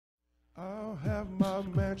I'll have my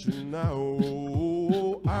mansion now.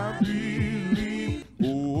 Oh, I believe.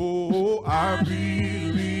 Oh, I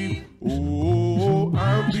believe. Oh,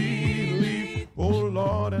 I believe. Oh,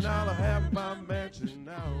 Lord, and I'll have my mansion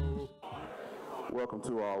now. Welcome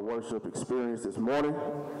to our worship experience this morning.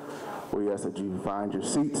 We ask that you find your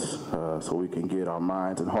seats so we can get our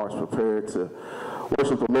minds and hearts prepared to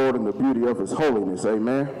worship the Lord in the beauty of His holiness.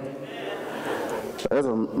 Amen. As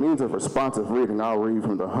a means of responsive reading, I'll read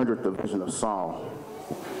from the 100th division of Psalm.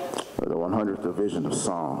 The 100th division of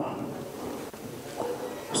Psalm.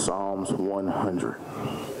 Psalms 100.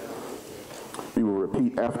 You will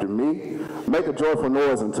repeat after me. Make a joyful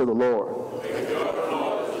noise unto the Lord.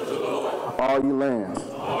 All ye lands.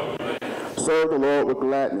 Serve the Lord with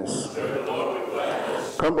gladness.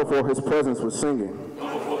 Come before His presence with singing.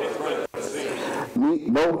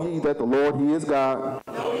 Know ye that the Lord, He is God.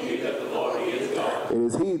 It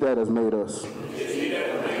is He that has made us,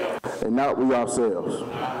 and not we ourselves.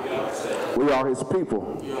 We are His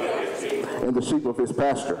people, and the sheep of His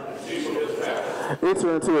pasture.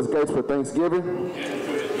 Enter into His gates with thanksgiving,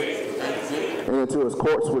 and into His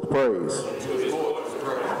courts with praise.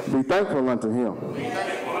 Be thankful unto Him,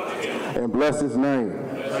 and bless His name.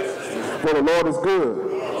 For the Lord is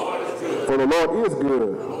good. For the Lord is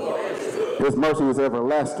good. His mercy is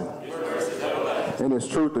everlasting, and His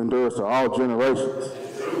truth endures to all generations.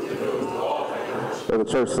 Let the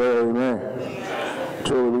church say amen.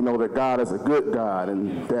 Truly we know that God is a good God,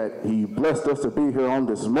 and that He blessed us to be here on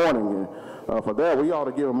this morning. And for that, we ought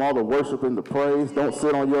to give Him all the worship and the praise. Don't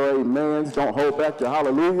sit on your amens. Don't hold back your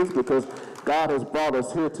hallelujahs, because God has brought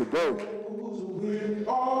us here today. With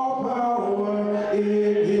all power in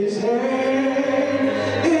His hands,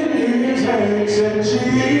 and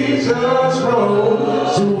Jesus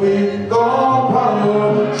rose. So with all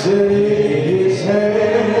power set in His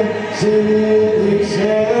hands,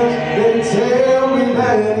 They tell me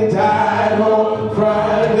that He died on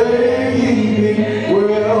Friday evening.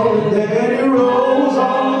 Well, then He rose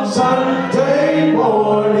on Sunday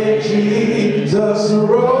morning. Jesus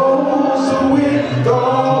rose with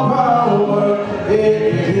all power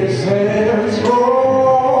in His hands.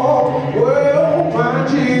 Oh, well, my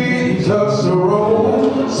Jesus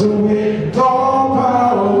rose with all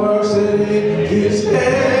power set in His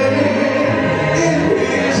hands,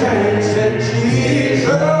 and Jesus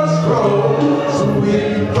rose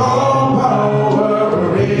with all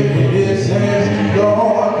power in His hands.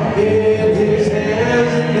 Lord, in His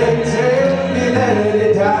hands, they tell me that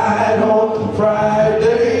He died on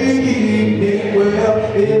Friday evening. Well,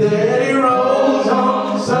 and then He rose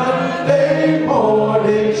on Sunday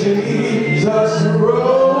morning. Jesus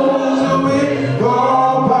rose with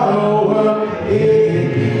all power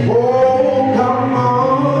in. Oh, come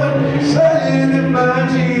on, say that my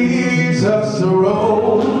Jesus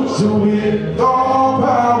rose with all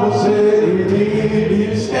power set in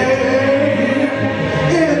His hand.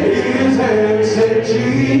 In His hand, said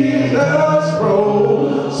Jesus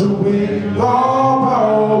rose with all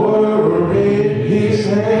power in His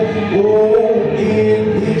hand. Oh,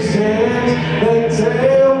 in His hand, they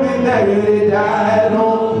tell me that He died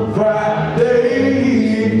on Friday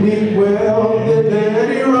evening. Well,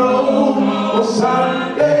 then He rose on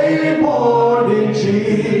Sunday morning.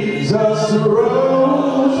 Jesus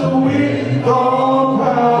rose with all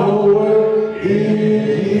power in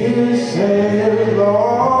His hand.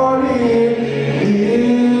 Lord, in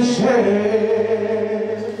His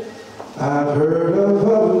hand. I've heard of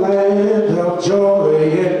a land of joy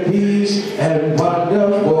and peace and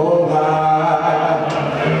wonderful life.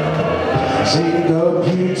 Seen a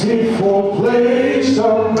beautiful place,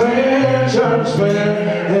 of mansions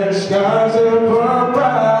fair and skies ever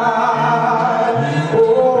bright.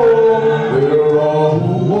 Oh, we're all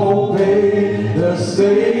who obey the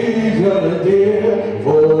Savior dear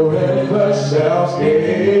forever shall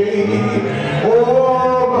stay. Oh,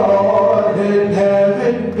 Lord, in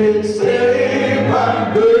heaven been saved by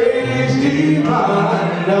grace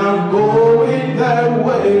divine. I'm going that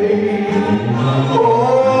way. Oh,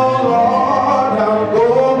 Lord, I'm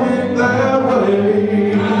going that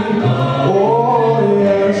way. Oh,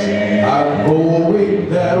 yes, I'm going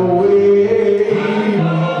that way.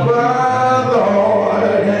 My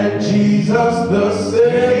Lord and Jesus the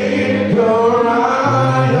Savior I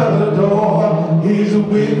adore. He's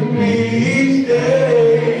with me each day.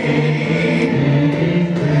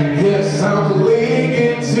 Yes, I'm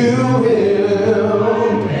clinging to Him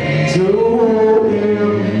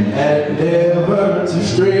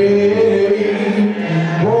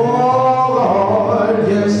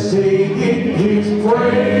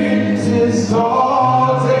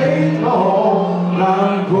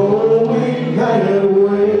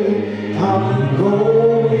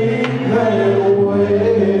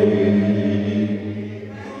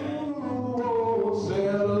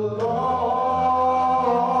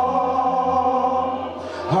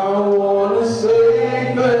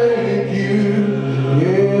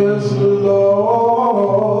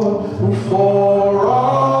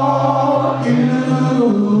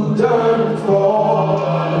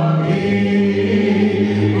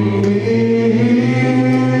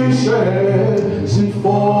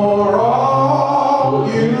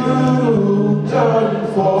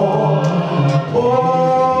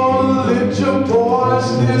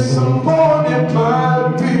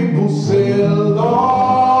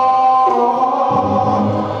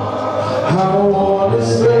want to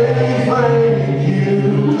say thank you.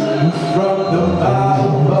 From the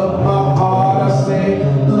bottom of my heart I say,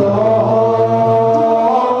 Lord,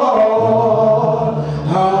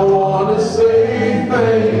 I want to say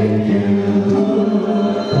thank you.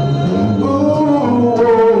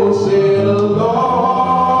 Ooh, say Lord,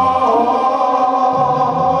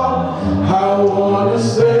 I want to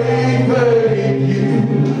say thank you.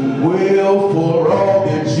 Well, for all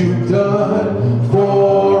that you've done,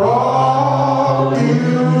 for all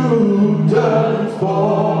you've done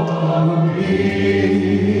for me.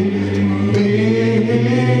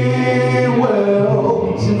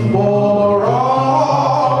 Well, for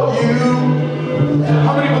all you.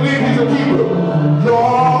 How many believe he's a keeper?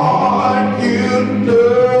 Lord, you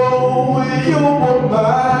know you were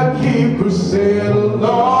my keeper. Said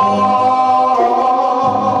Lord,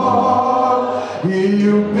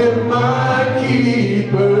 you've been my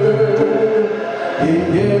keeper.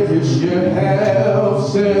 Yes, you have.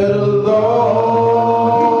 Said Lord,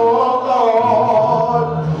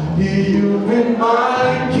 you've been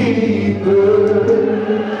my keeper.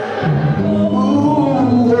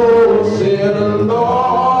 Ooh, said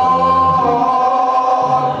Lord,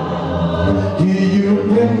 you've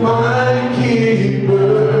been my keeper.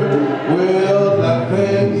 Well, I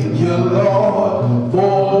thank you, Lord,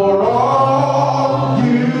 for all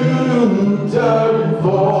you've done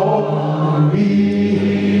for me.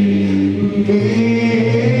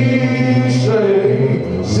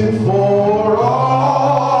 Say for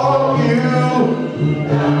all you.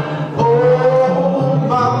 Oh,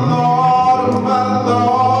 my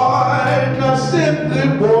Lord, I simply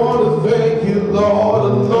want to thank you,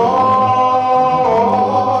 Lord, Lord.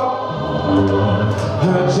 I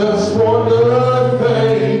just want to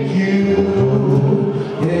thank you.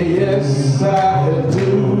 Yeah, yes, I do.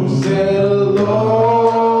 Say, Lord,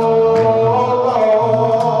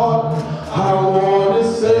 I want to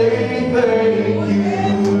say thank you.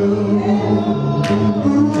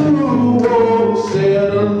 Ooh, say,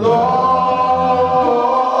 Lord,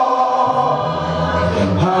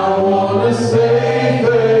 I want to say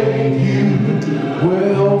thank you.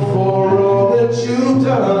 Well, for all that you've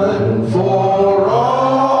done, for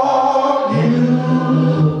all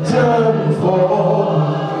you've done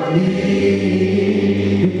for me.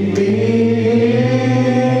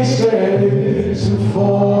 Says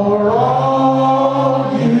for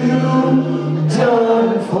all you've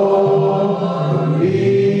done for me.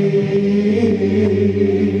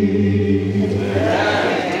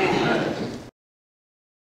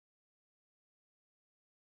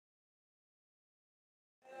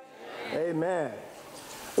 Amen.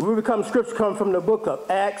 We become scripture come from the book of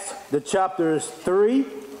Acts. The chapter is 3,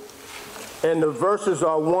 and the verses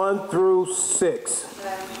are 1 through 6.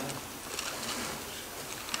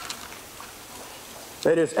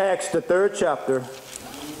 It is Acts, the 3rd chapter.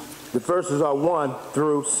 The verses are 1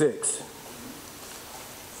 through 6.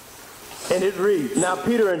 And it reads, Now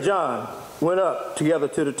Peter and John went up together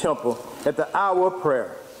to the temple at the hour of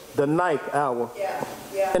prayer, the 9th hour.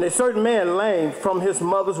 And a certain man lame from his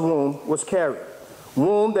mother's womb was carried,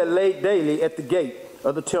 womb that lay daily at the gate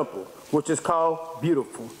of the temple, which is called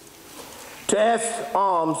Beautiful, to ask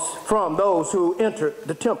alms from those who entered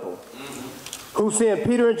the temple, who seeing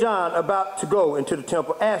Peter and John about to go into the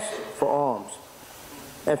temple, asked for alms.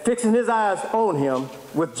 And fixing his eyes on him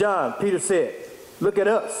with John, Peter said, Look at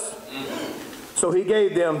us. So he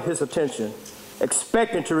gave them his attention,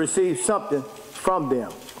 expecting to receive something from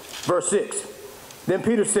them. Verse 6. Then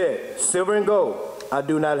Peter said, Silver and gold I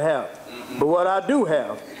do not have, but what I do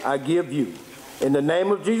have I give you. In the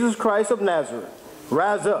name of Jesus Christ of Nazareth,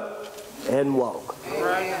 rise up and walk.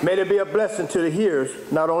 May there be a blessing to the hearers,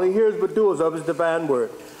 not only hearers but doers of his divine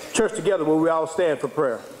word. Church, together will we all stand for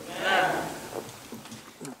prayer.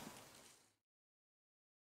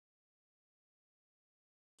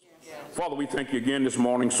 Father, we thank you again this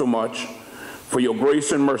morning so much for your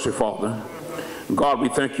grace and mercy, Father. God, we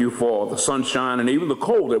thank you for the sunshine and even the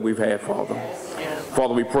cold that we've had, Father.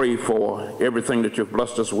 Father, we pray for everything that you've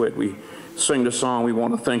blessed us with. We sing the song, we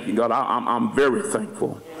want to thank you. God, I'm very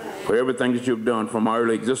thankful for everything that you've done from our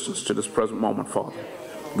early existence to this present moment, Father.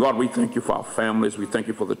 God, we thank you for our families. We thank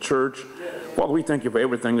you for the church. Father, we thank you for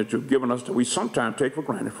everything that you've given us that we sometimes take for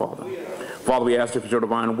granted, Father. Father, we ask if it's your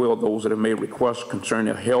divine will, those that have made requests concerning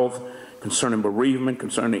their health, concerning bereavement,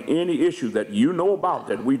 concerning any issue that you know about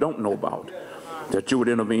that we don't know about, that you would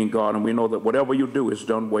intervene, God, and we know that whatever you do is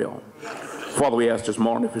done well. Father, we ask this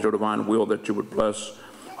morning if it's your divine will that you would bless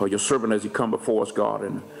your servant as he come before us, God,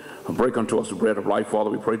 and break unto us the bread of life. Father,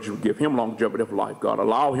 we pray that you would give him longevity of life, God.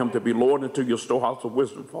 Allow him to be Lord into your storehouse of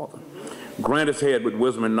wisdom, Father. Grant his head with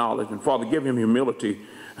wisdom and knowledge, and Father, give him humility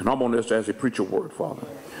And I'm on this as a preacher word, Father.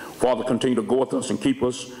 Father, continue to go with us and keep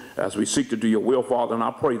us as we seek to do your will, Father. And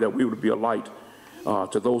I pray that we would be a light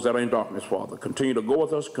to those that are in darkness, Father. Continue to go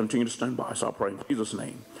with us, continue to stand by us, I pray in Jesus'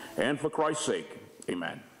 name. And for Christ's sake,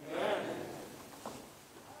 amen.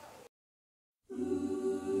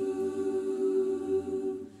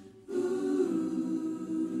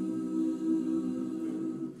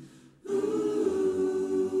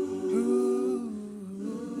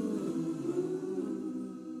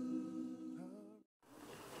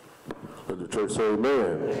 Let the church say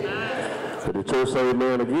amen. Let the church say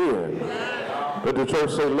amen again. Let the church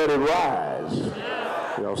say, let it rise.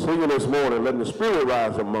 You know, singing this morning, letting the Spirit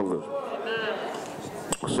rise among us.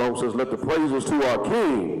 The song says, let the praises to our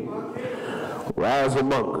King rise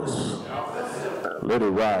among us. Let it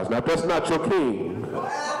rise. Now, if that's not your King,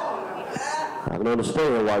 I can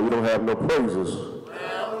understand why you don't have no praises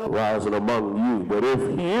rising among you. But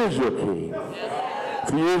if he is your King, if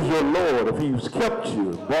he is your Lord, if he's kept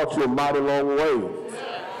you, brought you a mighty long way,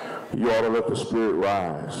 you ought to let the Spirit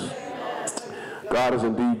rise. God is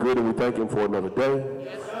indeed good, and we thank him for another day.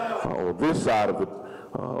 On this side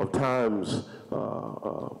of time's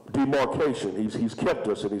demarcation, he's kept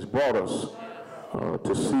us and he's brought us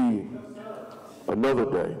to see another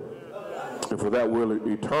day. And for that, we're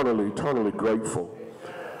eternally grateful.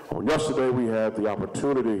 On yesterday, we had the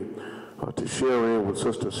opportunity to share in with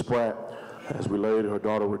Sister Spratt as we laid her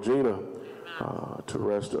daughter Regina to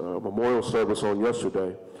rest, a memorial service on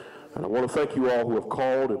yesterday. And I want to thank you all who have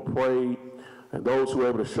called and prayed, and those who were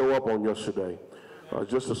able to show up on yesterday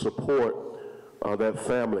just to support that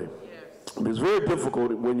family. It's very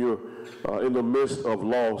difficult when you're in the midst of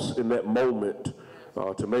loss in that moment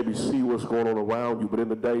to maybe see what's going on around you, but in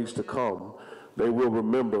the days to come, they will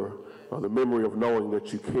remember the memory of knowing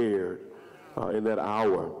that you cared in that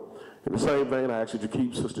hour. In the same vein, I ask you to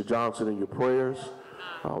keep Sister Johnson in your prayers,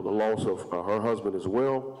 the loss of her husband as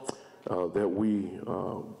well, that we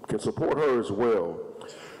can support her as well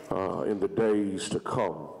in the days to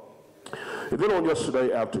come. And then on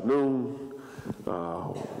yesterday afternoon,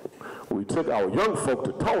 we took our young folk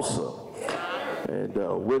to Tulsa and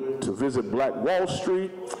went to visit Black Wall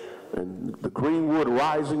Street and the Greenwood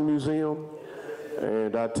Rising Museum.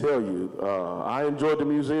 And I tell you, I enjoyed the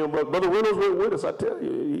museum. Brother Reynolds went with us. I tell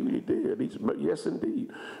you, he did. Yes,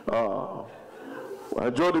 indeed. I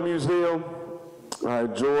enjoyed the museum. I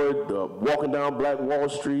enjoyed walking down Black Wall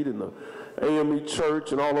Street and the AME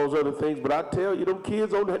Church and all those other things. But I tell you, them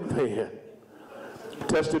kids on that van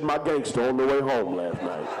tested my gangster on the way home last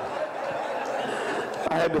night.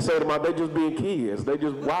 I had to say to them, they just being kids.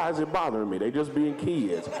 Why is it bothering me? They just being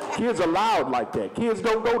kids. Kids are loud like that. Kids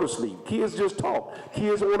don't go to sleep. Kids just talk.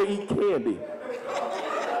 Kids want to eat candy.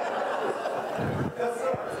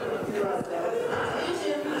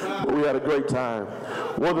 But we had a great time.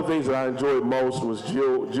 One of the things that I enjoyed most was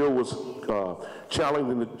Jill was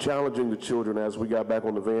challenging the children as we got back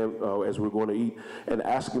on the van, as we were going to eat, and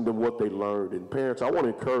asking them what they learned. And parents, I want to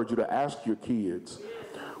encourage you to ask your kids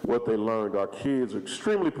what they learned. Our kids are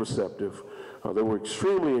extremely perceptive. They were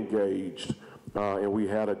extremely engaged, and we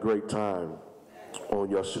had a great time on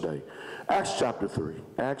yesterday. Acts chapter 3.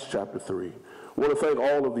 Acts chapter 3. I want to thank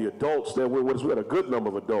all of the adults that went with us. We had a good number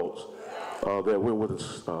of adults that went with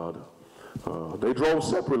us. They drove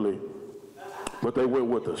separately, but they went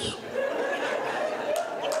with us.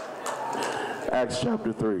 Acts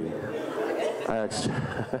chapter 3. Acts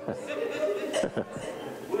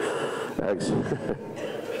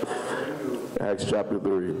chapter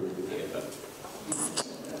 3.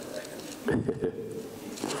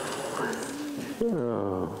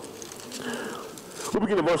 We'll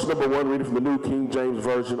begin at verse number 1, reading from the New King James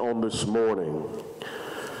Version on this morning.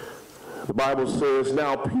 The Bible says,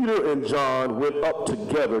 now Peter and John went up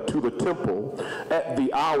together to the temple at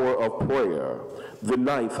the hour of prayer, the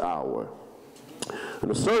 9th hour.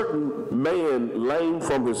 And a certain man lame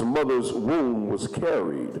from his mother's womb was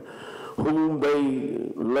carried, whom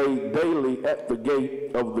they laid daily at the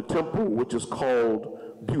gate of the temple, which is called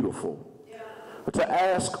Beautiful, to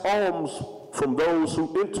ask alms from those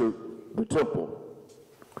who entered the temple.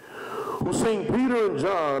 Who, seeing Peter and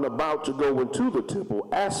John about to go into the temple,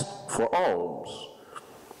 asked for alms.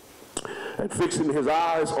 And fixing his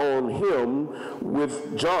eyes on him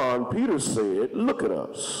with John, Peter said, look at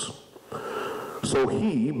us. So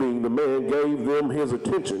he, being the man, gave them his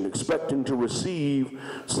attention, expecting to receive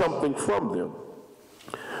something from them.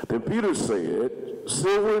 Then Peter said,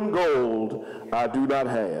 silver and gold I do not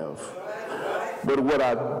have, but what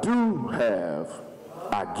I do have,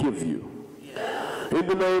 I give you. In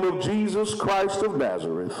the name of Jesus Christ of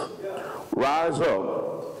Nazareth, rise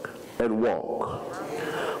up and walk.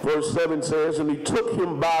 Verse 7 says, and he took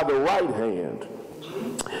him by the right hand,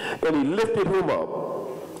 and he lifted him up,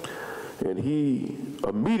 and he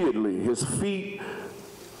immediately, his feet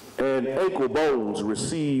and ankle bones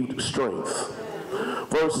received strength.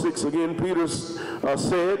 Verse 6 again, Peter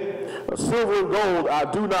said, silver and gold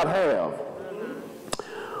I do not have,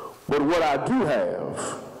 but what I do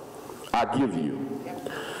have, I give you.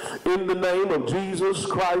 In the name of Jesus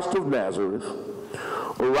Christ of Nazareth,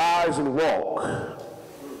 arise and walk.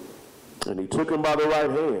 And he took him by the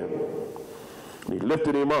right hand, and he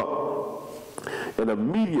lifted him up. And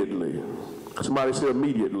immediately, somebody say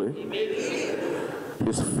immediately,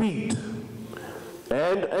 his feet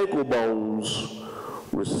and ankle bones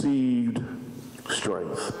received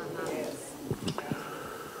strength.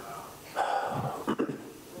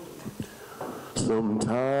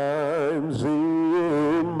 Sometimes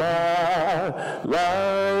in my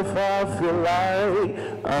life I feel like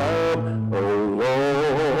I'm alone.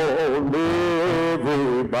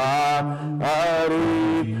 Everybody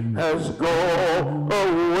has gone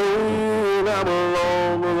away, and I'm a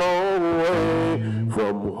long, long way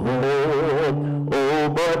from home. Oh,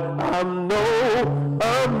 but I know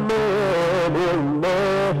a man will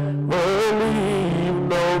never leave,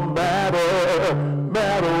 no matter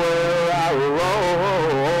where I roam.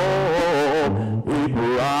 He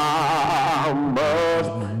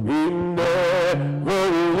promised he never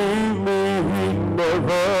leave me, he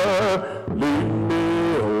never leave me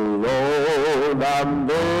alone. I'm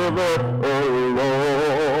never alone.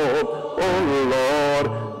 Oh Lord,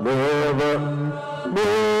 never alone.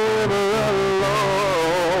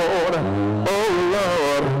 Oh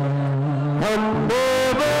Lord, I'm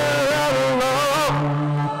never alone.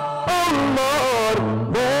 Oh Lord,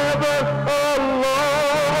 never alone.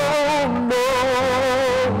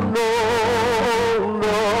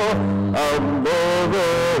 No, I'm never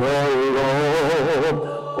alone.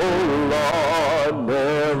 Oh Lord,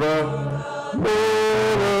 never alone.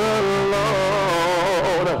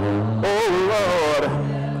 Oh Lord,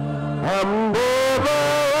 I'm never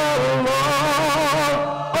alone.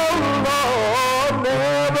 Oh Lord,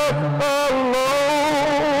 never alone.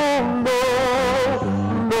 No.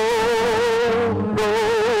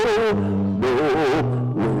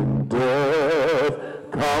 When death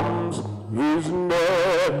comes, he's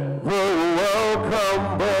never welcome,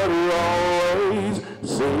 but he always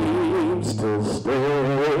seems to stay.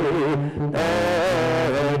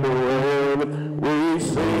 And when we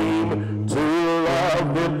seem to love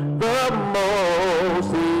him the most,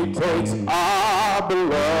 he takes our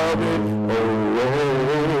beloved away.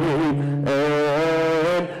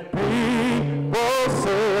 And people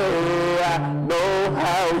say, I know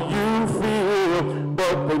how you feel,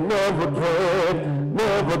 but they never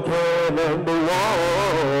can end the war.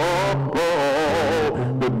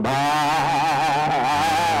 But my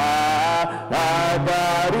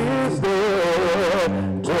God is there,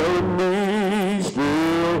 tell me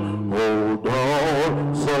still, hold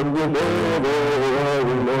on, son, you're never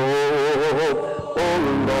alone. Oh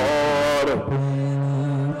Lord,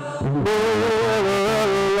 never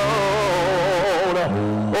alone.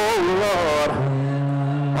 Oh Lord,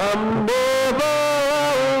 I'm never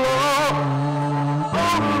alone.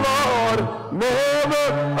 Oh Lord, never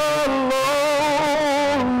alone.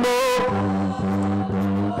 No.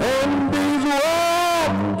 And he's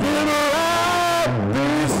walking right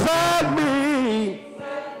beside me.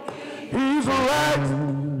 He's right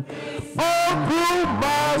all through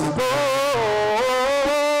my storms.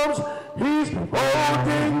 He's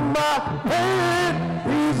holding my hand.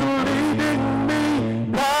 He's leading me,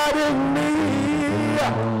 guiding me,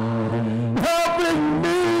 helping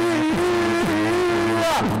me.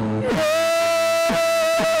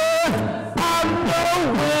 I know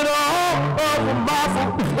when all of my,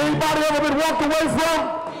 anybody ever been walked away from?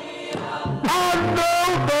 I know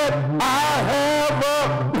that I have a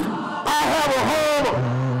home.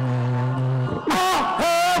 I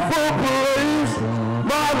have a place,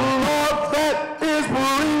 my Lord, that is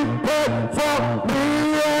prepared for me,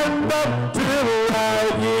 and until I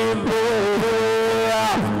get there,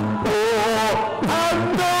 oh, I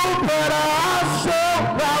know that I shall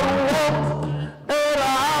not walk, and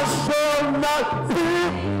I shall not fear,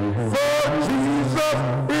 for Jesus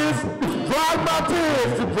is dry my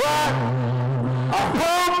tears to dry. I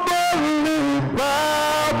humbly bow.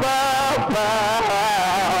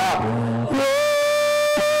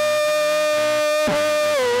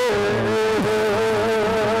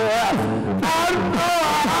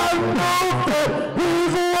 I know that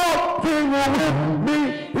he's walking with me.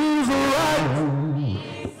 He's right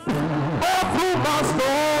all through my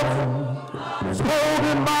storm. He's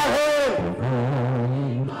holding my hand.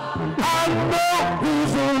 I know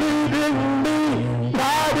he's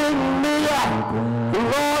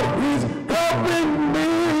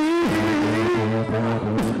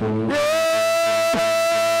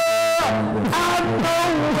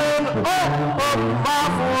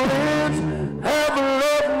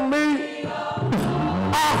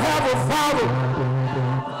a father.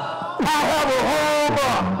 I have a home.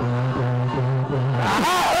 I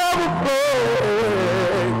have a place.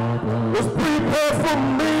 It's prepared for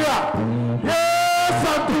me. Yes,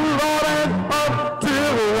 unto Lord and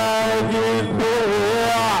until I get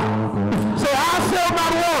there. Say, I shall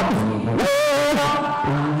not want.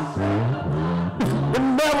 And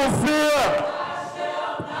never fear.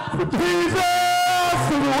 For Jesus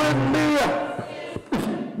is with me.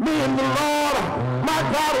 Me and the Lord, my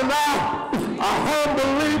God and I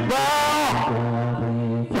humbly bow.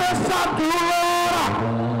 Yes, I do, Lord,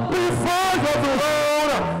 before your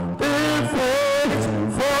throne, in faith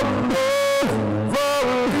for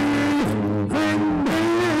leaving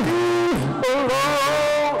me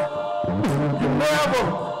alone. You never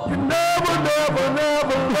left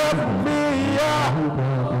me.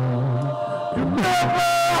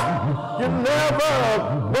 You never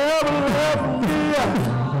left me.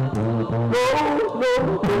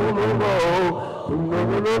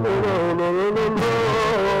 No.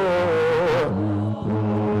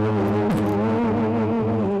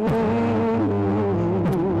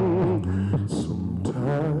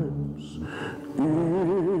 Sometimes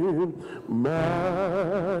in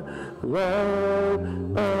my life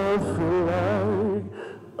I feel like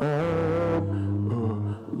I'm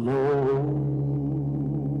alone.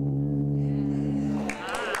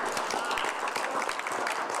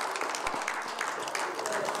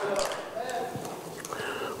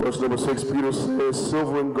 Verse number 6, Peter says,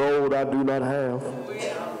 silver and gold I do not have,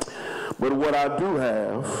 but what I do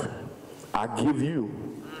have, I give you.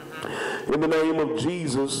 In the name of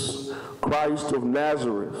Jesus Christ of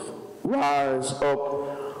Nazareth, rise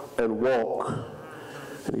up and walk.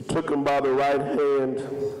 And he took him by the right hand.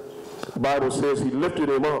 The Bible says he lifted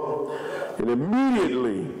him up, and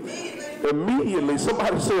immediately,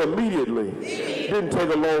 somebody say immediately. Didn't take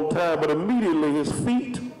a long time, but immediately his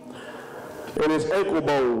feet and his ankle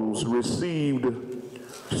bones received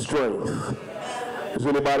strength. Is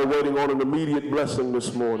anybody waiting on an immediate blessing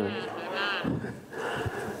this morning?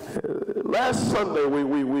 Last Sunday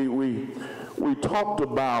we talked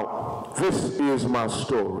about this is my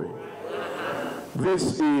story.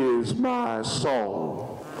 This is my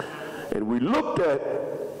song. And we looked at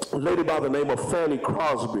a lady by the name of Fanny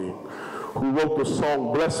Crosby, who wrote the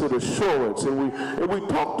song Blessed Assurance, and we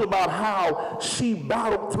talked about how she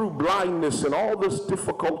battled through blindness and all this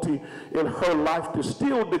difficulty in her life to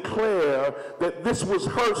still declare that this was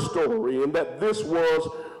her story and that this was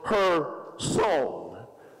her song.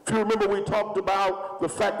 If you remember, we talked about the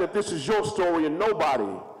fact that this is your story and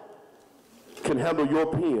nobody can handle your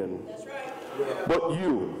pen but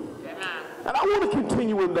you. And I want to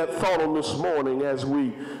continue in that thought on this morning as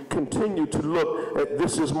we continue to look at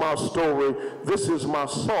this is my story, this is my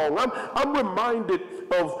song. I'm reminded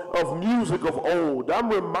of music of old. I'm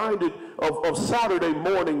reminded of Saturday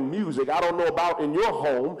morning music. I don't know about in your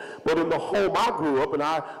home, but in the home I grew up, and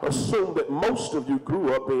I assume that most of you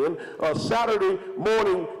grew up in, Saturday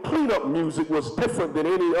morning cleanup music was different than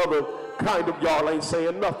any other kind of, y'all ain't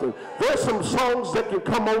saying nothing. There's some songs that can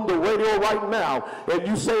come on the radio right now, and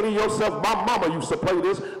you say to yourself, my mama used to play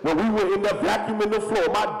this when we were in there vacuuming the floor.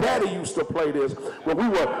 My daddy used to play this when we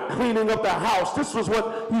were cleaning up the house. This was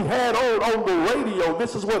what he had on the radio.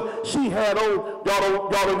 This is what she had on.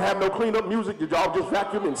 Y'all didn't have no cleanup music. Did y'all just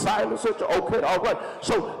vacuum in silence? Okay, all right.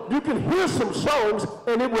 So you can hear some songs,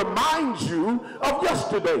 and it reminds you of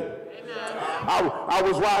yesterday. I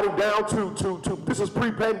was riding down to this is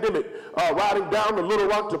pre-pandemic, riding down to Little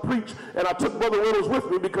Rock to preach, and I took Brother Reynolds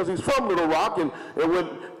with me because he's from Little Rock, and when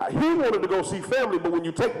he wanted to go see family, but when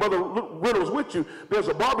you take Brother Reynolds with you, there's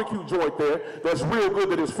a barbecue joint there that's real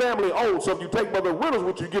good that his family owns, so if you take Brother Reynolds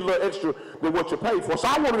with you, you get a little extra than what you pay for. So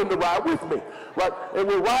I wanted him to ride with me, right? And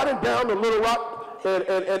we're riding down to Little Rock, and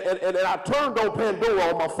I turned on Pandora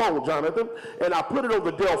on my phone, Jonathan, and I put it on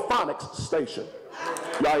the Delphonics station.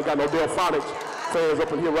 Y'all ain't got no Delphonics fans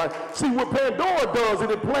up in here, right? See, what Pandora does is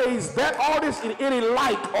it plays that artist and any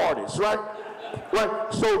like artist, right?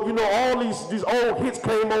 Right? So, you know, all these old hits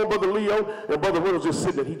came on Brother Leo, and Brother Reynolds just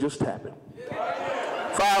sitting there, he just tapping.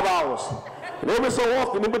 5 hours. And every so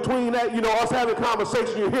often, in between that, you know, us having a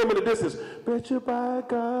conversation, you hear him in the distance, bet you by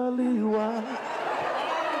golly why.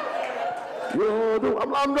 I'm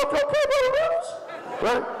okay, Brother Reynolds,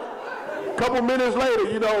 right? A couple minutes later,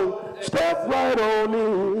 you know, step right on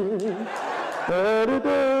in.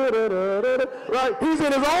 Right? He's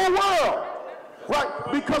in his own world. Right?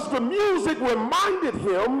 Because the music reminded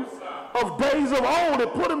him of days of old.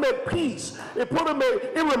 It put him at peace. It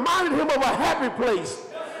reminded him of a happy place.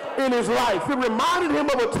 in his life. It reminded him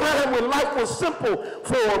of a time when life was simple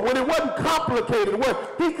for him, when it wasn't complicated, where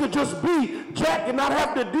he could just be Jack and not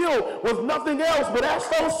have to deal with nothing else. But as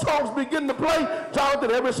those songs begin to play,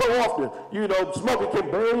 Jonathan, every so often, you know, Smokey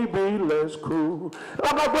can, baby, let's cool. And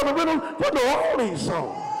I'm like, Brother Reynolds, what know all these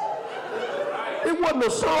songs? It wasn't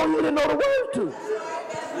a song you didn't know the word to.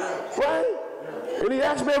 Right? And he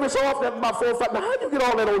asked me every so often, after about 4 or 5, now how do you get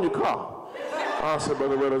all that on your car? I said,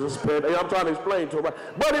 Brother Reynolds, this is I'm trying to explain to him.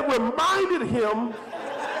 But it reminded him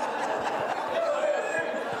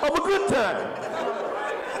of a good time.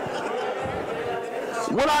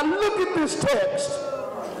 When I look at this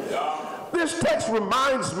text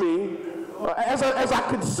reminds me, as I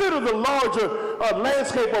consider the larger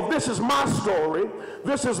landscape of this is my story,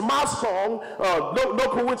 this is my song, no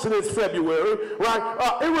coincidence February,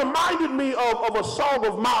 right? It reminded me of a song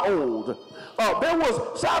of my old. There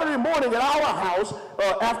was Saturday morning at our house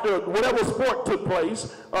after whatever sport took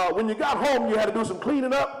place. When you got home, you had to do some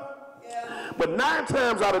cleaning up. But 9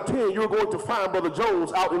 times out of 10, you were going to find Brother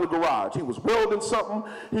Jones out in the garage. He was welding something.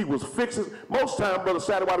 He was fixing. Most time, Brother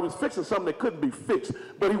Saturday, while he was fixing something that couldn't be fixed,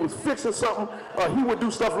 but he was fixing something. He would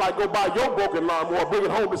do stuff like go buy your broken lawnmower, bring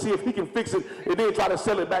it home to see if he can fix it, and then try to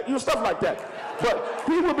sell it back. You know, stuff like that. But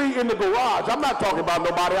he would be in the garage. I'm not talking about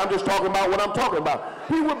nobody. I'm just talking about what I'm talking about.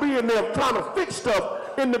 He would be in there trying to fix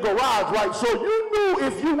stuff in the garage, right? So you knew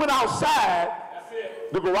if you went outside,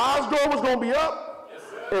 the garage door was going to be up.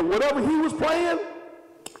 And whatever he was playing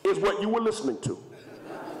is what you were listening to,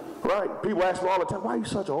 right? People ask me all the time, why are you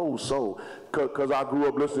such an old soul? Because I grew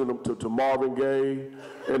up listening to Marvin Gaye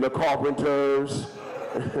and the Carpenters,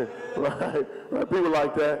 right? People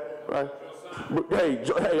like that, right? Hey,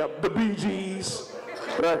 the Bee Gees,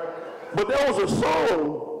 right? But there was a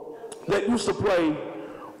song that used to play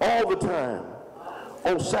all the time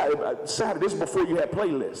on Saturday. This is before you had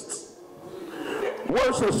playlists.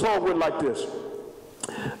 Words of the song went like this.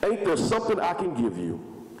 Ain't there something I can give you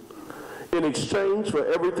in exchange for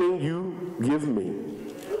everything you give me?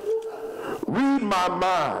 Read my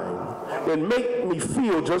mind and make me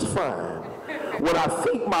feel just fine when I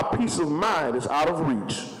think my peace of mind is out of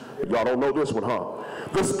reach. Y'all don't know this one, huh?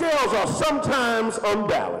 The scales are sometimes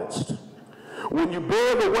unbalanced when you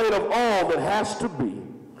bear the weight of all that has to be.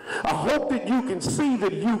 I hope that you can see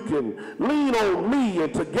that you can lean on me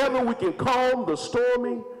and together we can calm the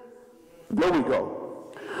stormy. There we go.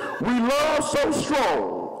 We love so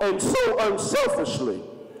strong and so unselfishly.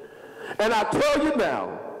 And I tell you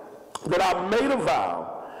now that I've made a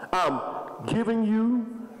vow. I'm giving you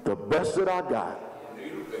the best that I got.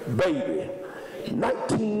 Baby.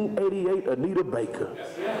 1988 Anita Baker.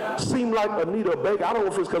 Seemed like Anita Baker, I don't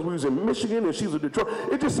know if it's because we was in Michigan and she was in Detroit.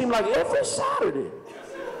 It just seemed like every Saturday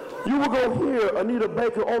you were going to hear Anita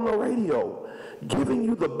Baker on the radio giving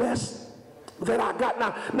you the best that I got.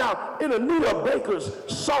 Now, in Anita Baker's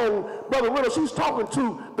song, Brother Reynolds, she's talking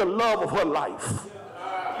to the love of her life.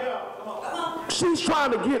 She's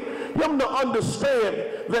trying to get him to understand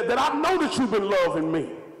that I know that you've been loving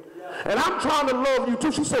me. And I'm trying to love you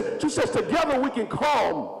too. She says, together we can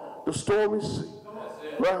calm the stormy sea.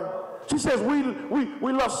 Right? She says,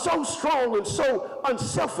 we love so strong and so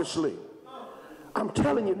unselfishly. I'm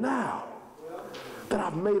telling you now that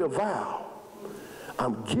I've made a vow.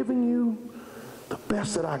 I'm giving you the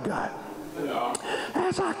best that I got.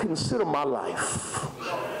 As I consider my life,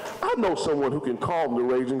 I know someone who can calm the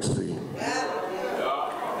raging sea.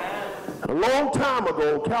 A long time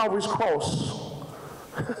ago, Calvary's Cross,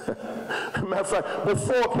 matter of fact,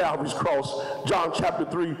 before Calvary's Cross, John chapter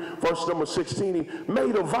 3, verse number 16, he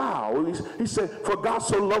made a vow. He said, for God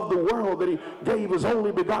so loved the world that he gave his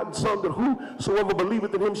only begotten son, that whosoever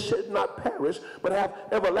believeth in him should not perish, but have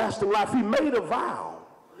everlasting life. He made a vow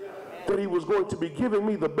that he was going to be giving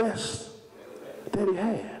me the best that he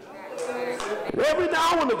had. And every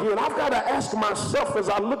now and again, I've got to ask myself as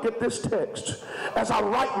I look at this text, as I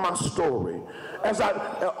write my story, as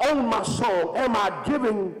I own my song, am I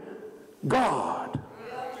giving God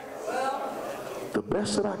the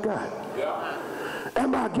best that I got?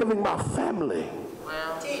 Am I giving my family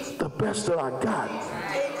the best that I got?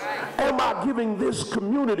 Am I giving this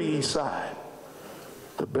community, Eastside,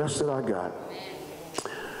 the best that I got?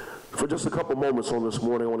 For just a couple moments on this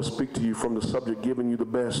morning, I want to speak to you from the subject, giving you the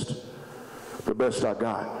best I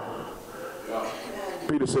got.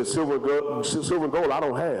 Peter said, silver and gold I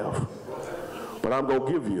don't have, but I'm going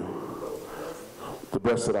to give you the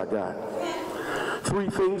best that I got. 3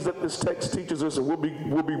 things that this text teaches us, and we'll be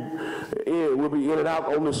in and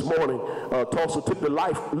out on this morning. Tulsa took the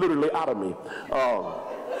life literally out of me.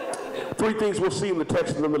 Three things we'll see in the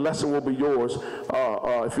text, and then the lesson will be yours.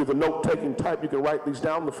 If you're the note-taking type, you can write these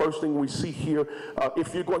down. The first thing we see here,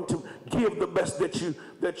 if you're going to give the best that you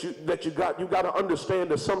got, you got to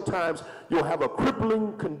understand that sometimes you'll have a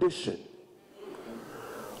crippling condition.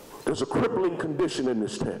 There's a crippling condition in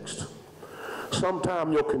this text.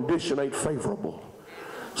 Sometimes your condition ain't favorable.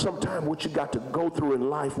 Sometimes what you got to go through in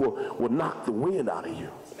life will knock the wind out of you.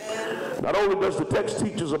 Not only does the text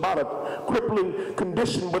teach us about a crippling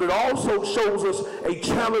condition, but it also shows us a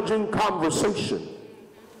challenging conversation.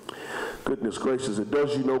 Goodness gracious, it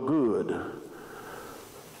does you no good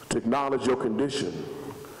to acknowledge your condition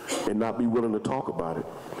and not be willing to talk about it.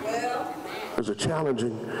 There's a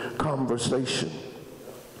challenging conversation.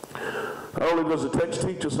 Not only does the text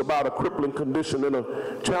teach us about a crippling condition and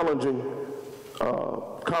a challenging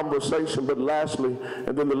conversation, but lastly,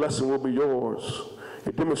 and then the lesson will be yours,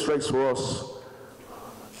 it demonstrates for us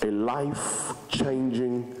a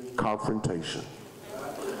life-changing confrontation.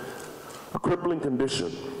 A crippling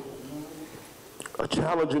condition, a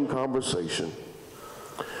challenging conversation,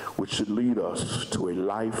 which should lead us to a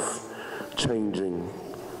life-changing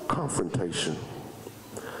confrontation.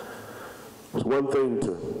 It's one thing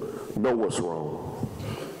to know what's wrong.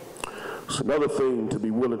 It's another thing to be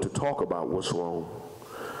willing to talk about what's wrong.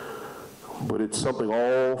 But it's something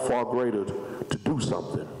all far greater to do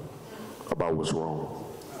something about what's wrong.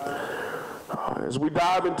 As we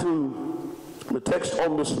dive into the text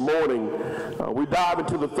on this morning, we dive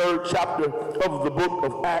into the 3rd chapter of the book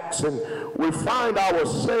of Acts, and we find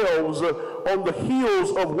ourselves on the heels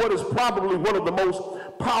of what is probably one of the most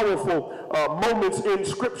powerful moments in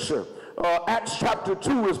Scripture. Acts chapter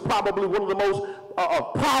 2 is probably one of the most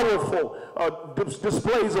powerful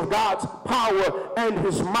displays of God's power and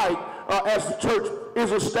his might as the church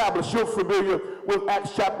is established. You're familiar with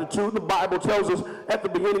Acts chapter 2. The Bible tells us at the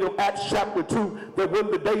beginning of Acts chapter 2 that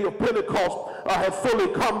when the day of Pentecost had fully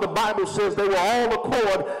come, the Bible says they were all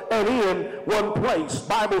accord and in one place.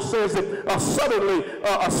 Bible says that suddenly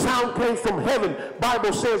a sound came from heaven.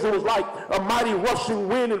 Bible says it was like a mighty rushing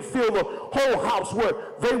wind and filled the whole house where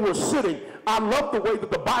they were sitting. I love the way that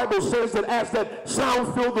the Bible says that as that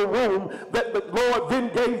sound filled the room, that the Lord then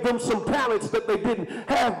gave them some talents that they didn't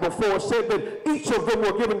have before. Said that each of them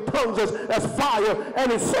were given tongues as fire,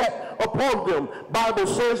 and it sat upon them. Bible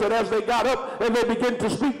says that as they got up and they began to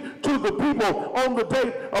speak to the people on the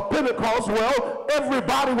day of Pentecost, well,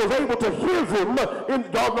 everybody was able to hear them.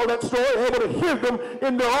 Y'all know that story, able to hear them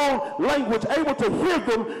in their own language, able to hear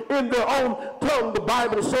them in their own tongue. The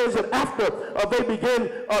Bible says that after they began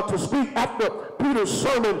to speak, after Peter's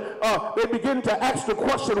sermon, they begin to ask the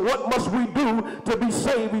question, what must we do to be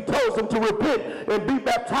saved? He tells them to repent and be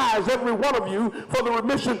baptized, every one of you, for the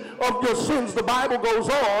remission of your sins. The Bible goes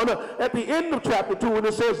on at the end of chapter 2, and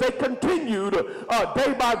it says they continued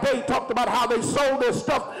day by day, talked about how they sold their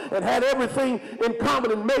stuff and had everything in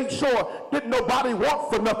common and made sure didn't nobody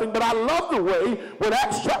want for nothing. But I love the way when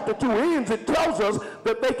Acts chapter 2 ends, it tells us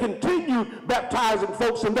that they continued baptizing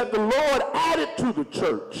folks and that the Lord added to the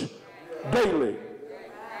church daily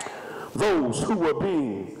those who were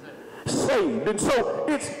being saved. And so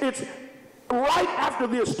it's right after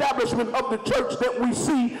the establishment of the church that we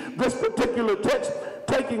see this particular text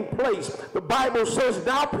taking place. The Bible says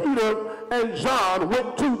now Peter and John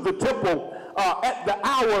went to the temple at the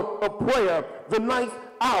hour of prayer, the 9th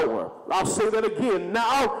hour. I'll say that again.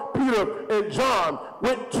 Now Peter and John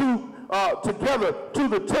went together to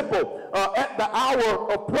the temple at the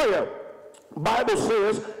hour of prayer. Bible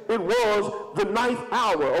says it was the 9th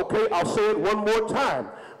hour. Okay, I'll say it one more time.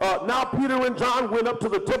 Now Peter and John went up to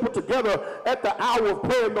the temple together at the hour of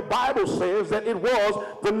prayer, and the Bible says that it was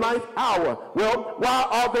the 9th hour. Well, why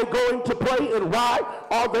are they going to pray, and why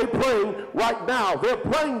are they praying right now? They're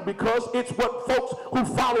praying because it's what folks who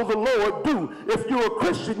follow the Lord do. If you're a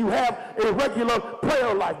Christian, you have a regular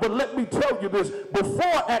prayer life. But let me tell you this,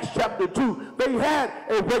 before Acts chapter 2, they had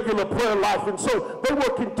a regular prayer life, and so they were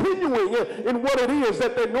continuing in what it is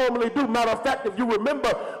that they normally do. Matter of fact, if you remember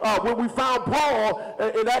when we found Paul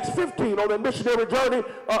in Acts 15 on that missionary journey,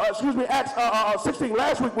 Acts 16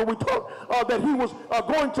 last week, when we talked that he was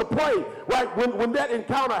going to pray, right, when that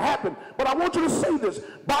encounter happened. But I want you to see this.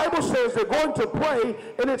 Bible says they're going to pray,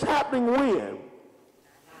 and it's happening when?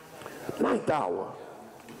 9th hour.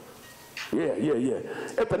 Yeah.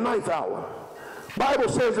 At the 9th hour. Bible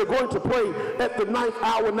says they're going to pray at the 9th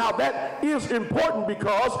hour. Now that is important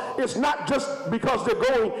because it's not just because they're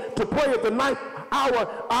going to pray at the 9th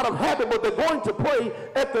hour out of habit, but they're going to pray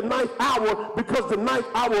at the 9th hour because the 9th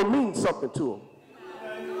hour means something to them.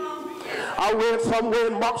 I read somewhere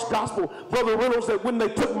in Mark's gospel, Brother Reynolds, that when they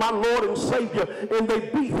took my Lord and Savior and they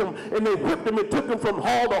beat him and they whipped him and took him from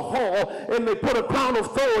hall to hall and they put a crown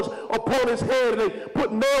of thorns upon his head and they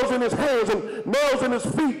put nails in his hands and nails in his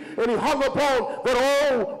feet and he hung upon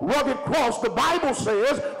that old rugged cross. The Bible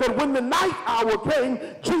says that when the night hour came,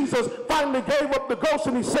 Jesus finally gave up the ghost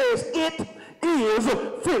and he says, "It is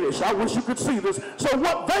finished." I wish you could see this. So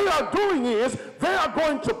what they are doing is they are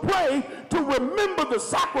going to pray to remember the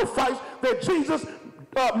sacrifice that Jesus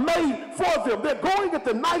made for them. They're going at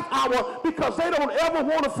the ninth hour because they don't ever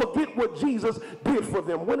want to forget what Jesus did for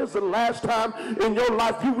them. When is the last time in your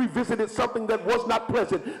life you revisited something that was not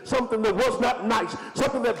pleasant, something that was not nice,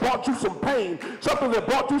 something that brought you some pain, something that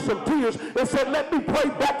brought you some tears, and said, "Let me pray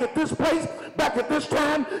back at this place, back at this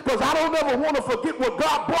time, because I don't ever want to forget what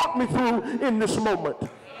God brought me through in this moment."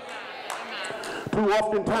 Too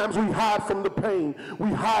oftentimes we hide from the pain,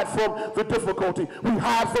 we hide from the difficulty, we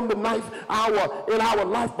hide from the ninth hour in our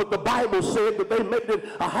life, but the Bible said that they made it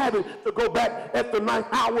a habit to go back at the ninth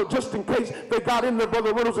hour just in case they got in there,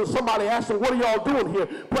 Brother Reynolds, and somebody asked them, "What are y'all doing here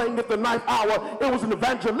praying at the ninth hour?" It was an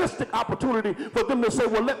evangelistic opportunity for them to say,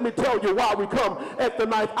 "Well, let me tell you why we come at the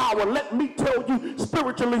ninth hour. Let me tell you,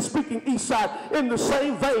 spiritually speaking, Eastside, in the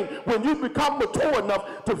same vein, when you become mature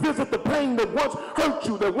enough to visit the pain that once hurt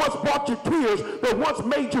you, that once brought you tears, that once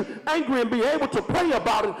made you angry, and be able to pray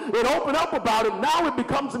about it and open up about it, now it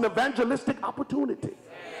becomes an evangelistic opportunity."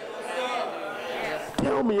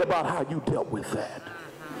 Tell me about how you dealt with that.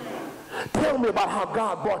 Tell me about how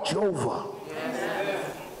God brought you over.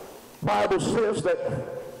 Bible says that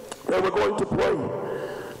they were going to pray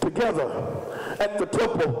together at the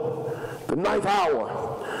temple the ninth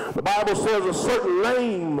hour. The Bible says a certain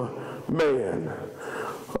lame man,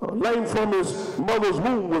 lame from his mother's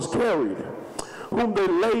womb, was carried, whom they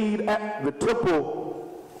laid at the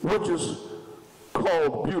temple, which is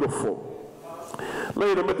called Beautiful.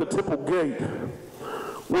 Laid him at the temple gate,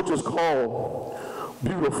 which is called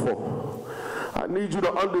Beautiful. I need you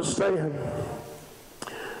to understand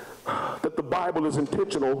that the Bible is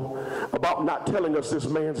intentional about not telling us this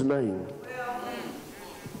man's name.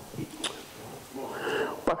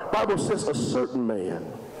 The Bible says a certain man.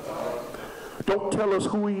 Don't tell us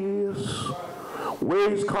who he is, where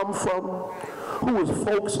he's come from, who his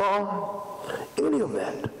folks are, any of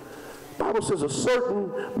that. The Bible says a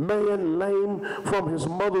certain man lame from his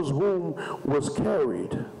mother's womb was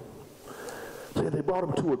carried. So they brought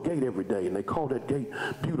him to a gate every day, and they called that gate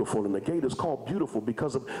Beautiful. And the gate is called Beautiful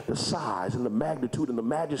because of the size and the magnitude and the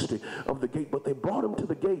majesty of the gate. But they brought him to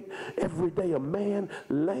the gate every day, a man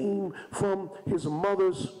lame from his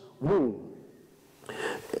mother's womb.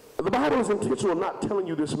 The Bible is intentional not telling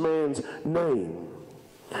you this man's name,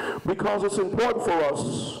 because it's important for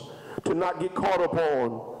us to not get caught up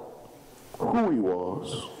on who he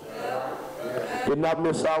was and not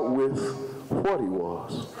miss out with what he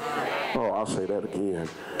was. Oh, I'll say that again.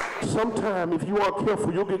 Sometime if you aren't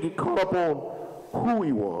careful, you'll get caught up on who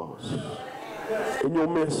he was and you'll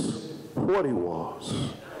miss what he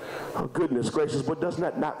was. Oh, goodness gracious, but doesn't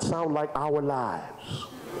that not sound like our lives?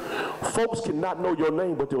 Folks cannot know your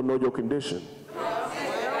name, but they'll know your condition.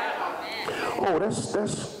 Oh, that's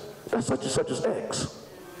such and such as X.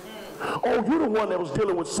 Oh, you're the one that was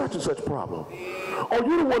dealing with such and such problem. Oh,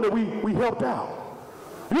 you're the one that we helped out.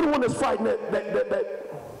 You're the one that's fighting that.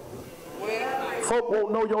 Folk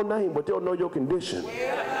won't know your name, but they'll know your condition.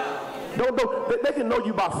 They can know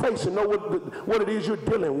you by face and know what it is you're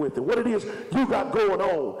dealing with and what it is you got going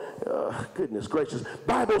on. Goodness gracious.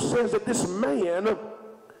 Bible says that this man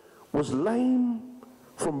was lame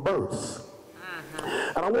from birth.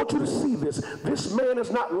 And I want you to see this. This man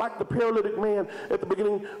is not like the paralytic man at the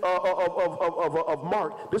beginning of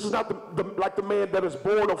Mark. This is not like the man that is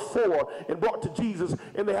born of 4 and brought to Jesus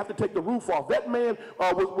and they have to take the roof off. That man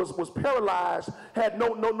was paralyzed, had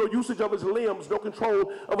no usage of his limbs, no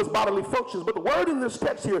control of his bodily functions. But the word in this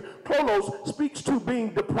text here, prolos, speaks to being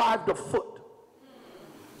deprived of foot.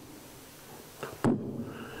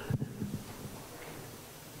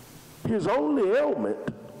 His only ailment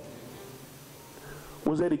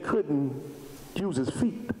was that he couldn't use his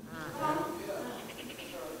feet.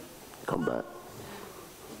 Come back.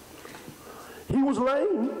 He was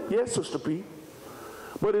lame, yes, Sister P,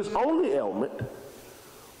 but his only ailment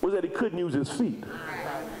was that he couldn't use his feet.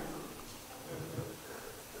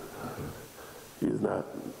 He's not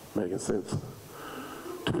making sense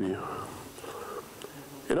to you.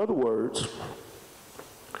 In other words,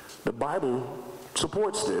 the Bible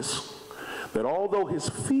supports this, that although his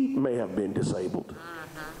feet may have been disabled,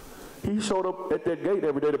 he showed up at that gate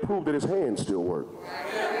every day to prove that his hands still work.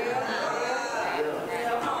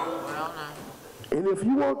 And if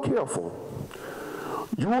you aren't careful,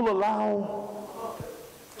 you will allow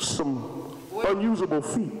some unusable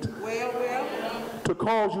feet to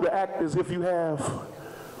cause you to act as if you have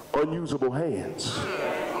unusable hands,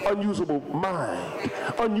 unusable mind,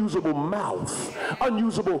 unusable mouth,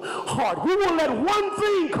 unusable heart. We will let one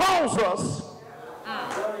thing cause us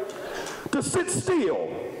to sit still.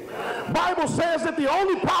 Bible says that the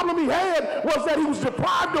only problem he had was that he was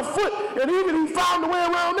deprived of foot, and even he found a way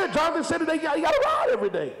around it. Jonathan said that he got to ride every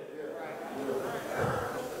day.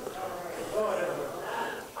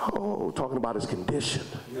 Oh, talking about his condition.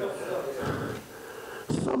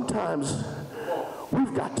 Sometimes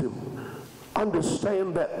we've got to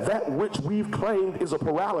understand that that which we've claimed is a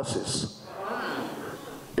paralysis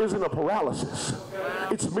isn't a paralysis.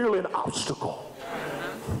 It's merely an obstacle.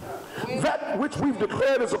 That which we've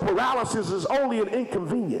declared as a paralysis is only an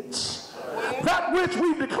inconvenience. That which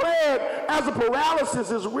we've declared as a paralysis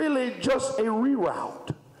is really just a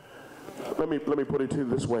reroute. Let me put it to you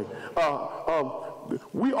this way.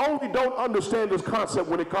 We only don't understand this concept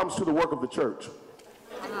when it comes to the work of the church.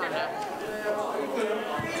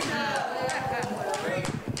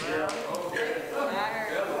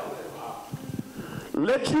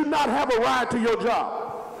 Let you not have a ride to your job.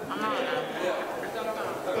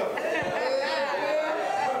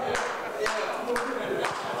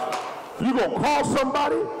 You're going to call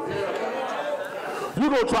somebody. You're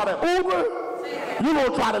going to try to Uber. You're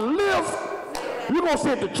going to try to Lyft. You're going to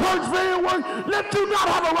send the church van work. Let you not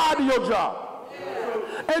have a ride to your job.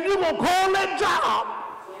 And you're going to call that job.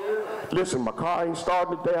 Listen, my car ain't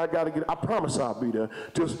starting today. I got to get, I promise I'll be there.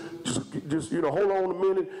 Just, you know, hold on a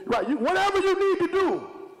minute. Right, whatever you need to do.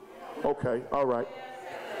 Okay, all right.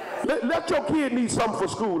 Let your kid need something for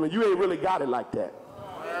school and you ain't really got it like that.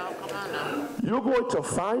 You're going to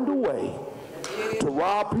find a way to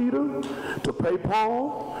rob Peter, to pay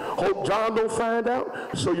Paul. Hope John don't find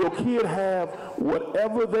out, so your kid have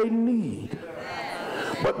whatever they need.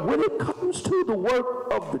 But when it comes to the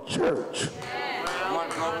work of the church,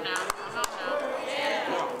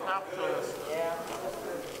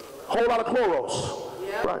 whole lot of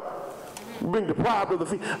chloros, right? Being deprived of the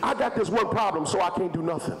feet. I got this one problem, so I can't do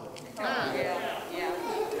nothing.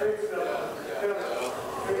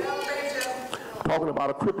 Talking about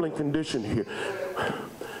a crippling condition here.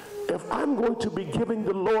 If I'm going to be giving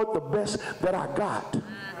the Lord the best that I got,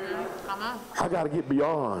 I got to get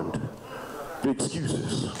beyond the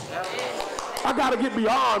excuses. I got to get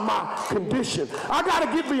beyond my condition. I got to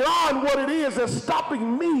get beyond what it is that's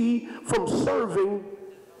stopping me from serving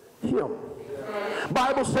him.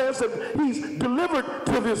 Bible says that he's delivered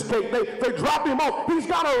to this gate. They drop him off. He's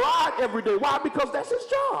got to ride every day. Why? Because that's his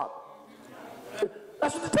job.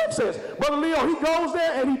 That's what the text says. Brother Leo, he goes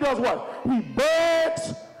there and he does what? He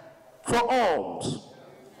begs for alms.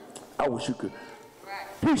 I wish you could.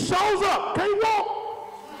 He shows up, can't walk.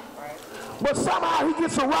 But somehow he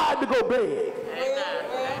gets a ride to go beg.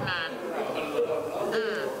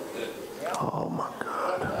 Oh my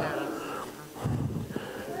God.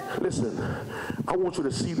 Listen, I want you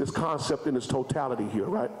to see this concept in its totality here,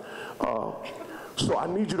 right? So I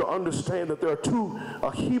need you to understand that there are two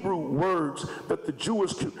Hebrew words that the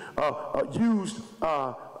Jewish used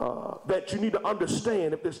that you need to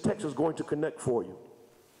understand if this text is going to connect for you.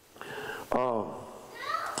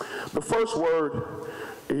 The first word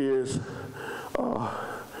is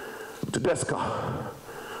tedeska.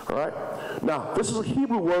 All right? Now, this is a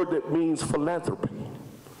Hebrew word that means philanthropy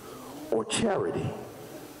or charity.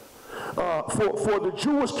 For the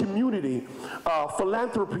Jewish community,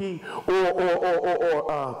 philanthropy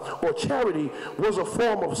or charity was a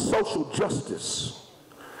form of social justice.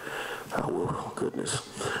 Oh, goodness.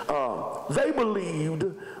 They believed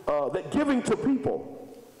that giving to people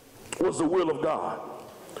was the will of God.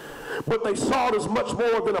 But they saw it as much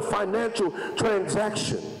more than a financial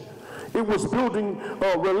transaction. It was building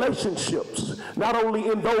relationships, not only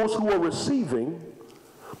in those who were receiving,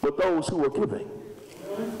 but those who were giving.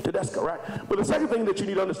 That's correct. But the second thing that you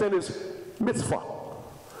need to understand is mitzvah.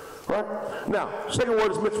 Right? Now, second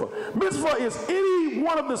word is mitzvah. Mitzvah is any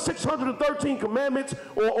one of the 613 commandments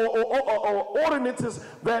or ordinances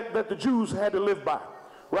that the Jews had to live by.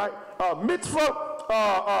 Right?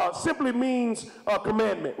 Mitzvah simply means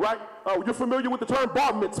commandment. Right? You're familiar with the term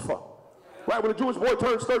bar mitzvah. Right? When a Jewish boy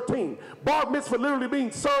turns 13. Bar mitzvah literally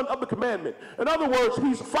means son of the commandment. In other words,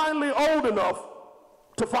 he's finally old enough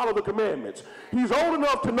to follow the commandments. He's old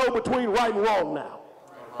enough to know between right and wrong now.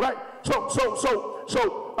 Right? So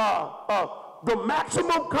the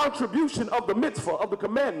maximum contribution of the mitzvah, of the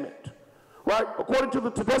commandment, right, according to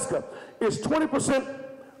the tedeska, is 20%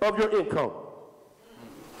 of your income.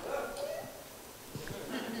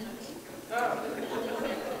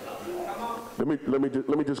 Let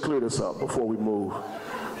me just clear this up before we move.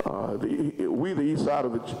 The East Side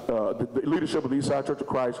of the leadership of the East Side Church of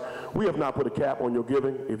Christ, we have not put a cap on your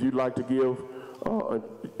giving. If you'd like to give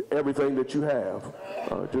everything that you have,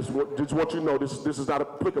 just want you to know this is not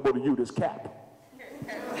applicable to you. This cap.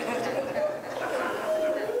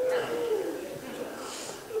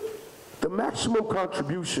 The maximum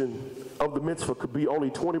contribution of the mitzvah could be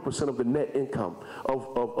only 20% of the net income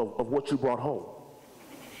of what you brought home.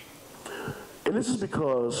 And this is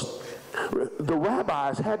because the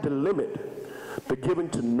rabbis had to limit the giving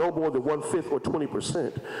to no more than 1/5 or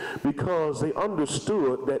 20% because they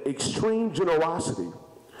understood that extreme generosity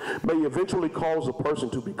may eventually cause a person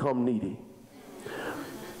to become needy.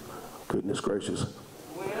 Goodness gracious.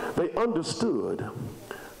 They understood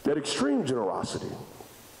that extreme generosity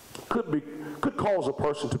could cause a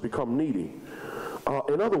person to become needy.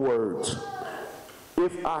 In other words,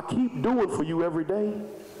 if I keep doing for you every day,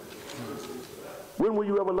 when will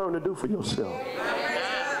you ever learn to do for yourself?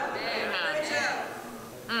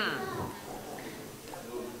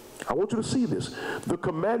 I want you to see this. The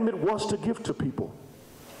commandment was to give to people,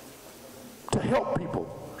 to help people.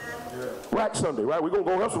 Rack Sunday, right? We're going to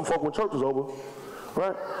go help some folk when church is over,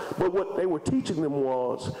 right? But what they were teaching them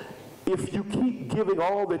was, if you keep giving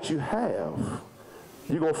all that you have,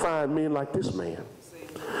 you're going to find men like this man.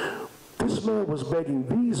 This man was begging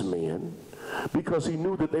these men because he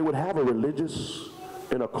knew that they would have a religious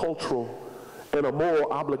and a cultural and a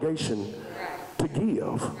moral obligation to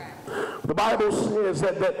give. The Bible says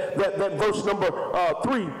that verse number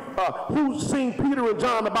 3, who's seen Peter and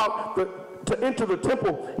John about to enter the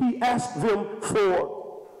temple, he asked them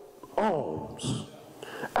for alms,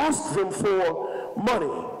 asked them for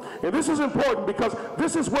money. And this is important because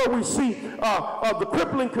this is where we see the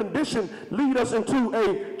crippling condition lead us into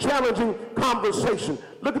a challenging conversation.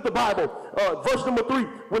 Look at the Bible, verse number 3.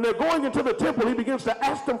 When they're going into the temple, he begins to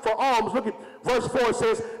ask them for alms. Look at verse 4, it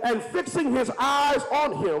says, and fixing his eyes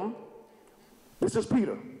on him, this is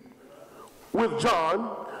Peter, with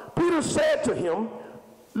John, Peter said to him,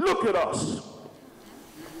 look at us.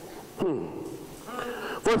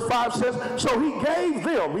 Verse 5 says, so he gave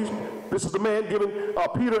them, this is the man giving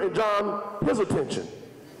Peter and John his attention.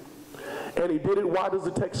 And he did it, why does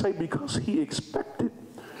the text say? Because he expected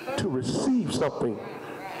to receive something.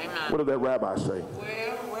 What did that rabbi say?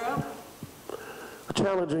 A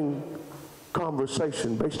challenging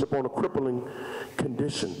conversation based upon a crippling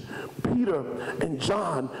condition. Peter and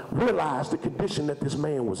John realized the condition that this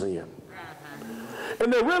man was in.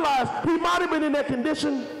 And they realized he might have been in that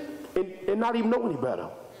condition and not even know any better.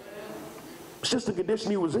 It's just the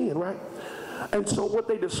condition he was in, right? And so what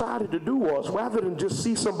they decided to do was, rather than just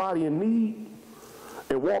see somebody in need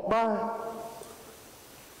and walk by,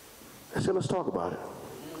 they said, let's talk about it.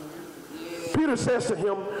 Peter says to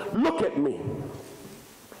him, look at me.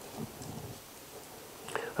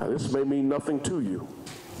 Now, this may mean nothing to you.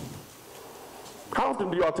 How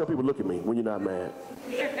often do y'all tell people, look at me, when you're not mad?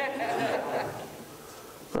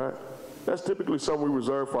 Right? That's typically something we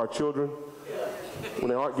reserve for our children when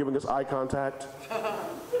they aren't giving us eye contact.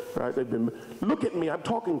 Right? They've been, look at me, I'm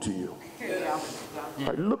talking to you.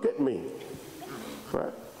 Right? Look at me.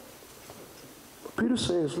 Right? Peter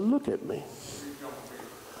says, look at me.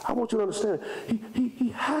 I want you to understand, he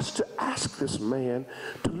has to ask this man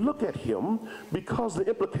to look at him, because the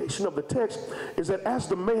implication of the text is that as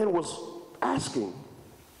the man was asking,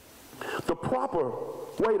 the proper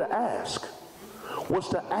way to ask was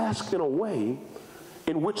to ask in a way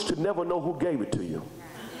in which to never know who gave it to you.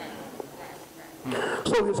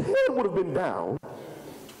 So his head would have been down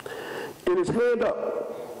and his hand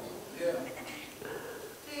up.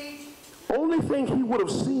 Only thing he would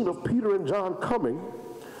have seen of Peter and John coming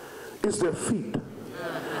is their feet.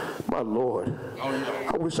 My Lord,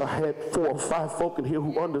 I wish I had 4 or 5 folk in here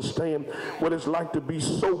who understand what it's like to be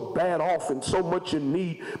so bad off and so much in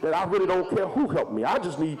need that I really don't care who helped me. I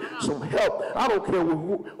just need some help. I don't care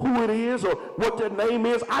who it is or what their name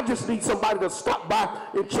is. I just need somebody to stop by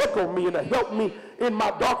and check on me and to help me in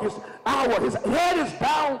my darkest hour. His head is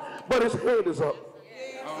down, but his head is up.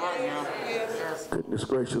 Goodness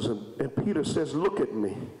gracious. And Peter says, look at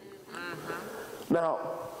me. Now,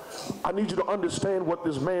 I need you to understand what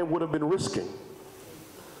this man would have been risking.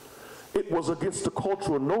 It was against the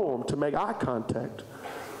cultural norm to make eye contact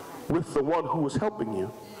with the one who was helping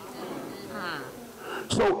you.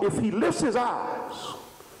 So if he lifts his eyes,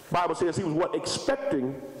 the Bible says he was what?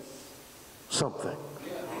 Expecting something.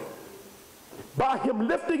 By him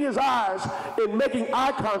lifting his eyes and making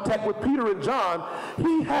eye contact with Peter and John,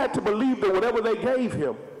 he had to believe that whatever they gave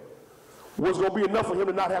him was going to be enough for him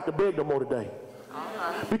to not have to beg no more today.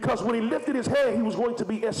 Because when he lifted his head, he was going to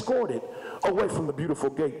be escorted away from the beautiful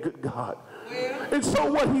gate. Good God. And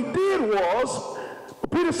so what he did was,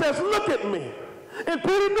 Peter says, look at me. And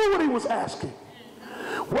Peter knew what he was asking.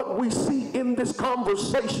 What we see in this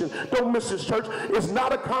conversation, don't miss this, church, is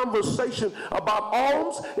not a conversation about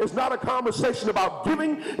alms. It's not a conversation about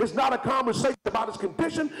giving. It's not a conversation about his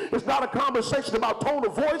condition. It's not a conversation about tone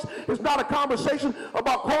of voice. It's not a conversation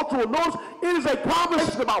about cultural norms. It is a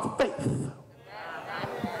conversation about faith.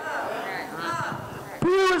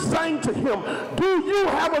 Peter is saying to him, do you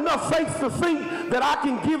have enough faith to think that I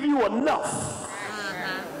can give you enough?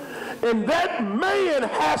 And that man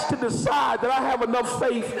has to decide that I have enough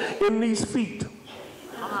faith in these feet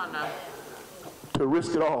to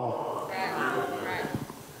risk it all.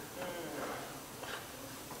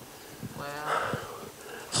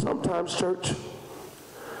 Sometimes, church,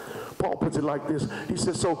 Paul puts it like this. He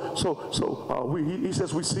says, he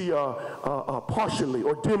says we see partially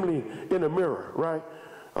or dimly in a mirror, right?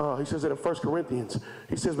 He says that in 1 Corinthians.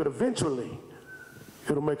 He says, but eventually,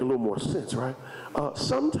 it'll make a little more sense, right?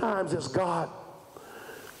 Sometimes as God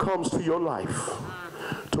comes to your life,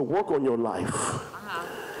 to work on your life,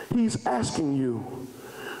 he's asking you,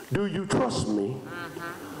 do you trust me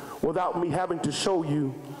without me having to show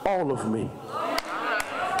you all of me?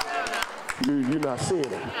 You're not seeing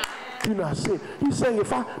it. You're not seeing it. He's saying,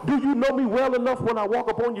 do you know me well enough when I walk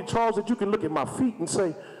up on you, Charles, that you can look at my feet and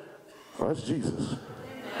say, oh, that's Jesus.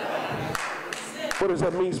 What does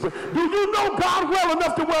that mean? Do you know God well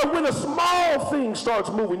enough to where when a small thing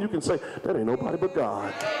starts moving, you can say, that ain't nobody but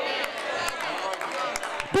God?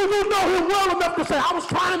 Do you know him well enough to say, I was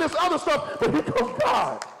trying this other stuff, but here comes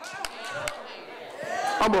God?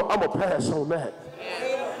 I'm going to pass on that.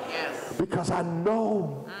 Because I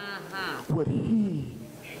know what he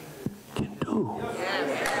can do.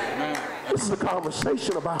 This is a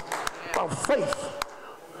conversation about faith.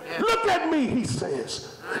 Look at me, he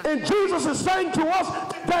says. And Jesus is saying to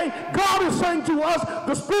us today, God is saying to us,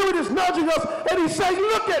 the Spirit is nudging us, and he's saying,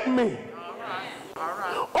 look at me.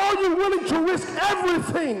 Are you willing to risk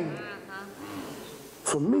everything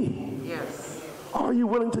for me? Yes. Are you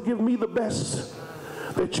willing to give me the best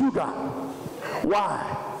that you got?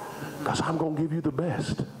 Why? Because I'm going to give you the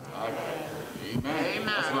best. Amen.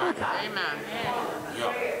 Amen.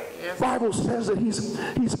 The Bible says that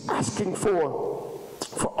he's asking for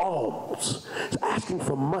alms. He's asking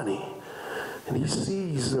for money. And he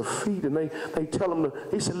sees their feet and they tell him,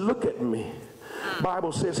 he said, look at me.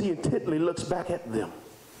 Bible says he intently looks back at them.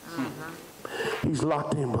 He's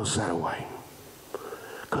locked in but sat away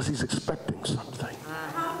because he's expecting something.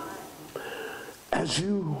 As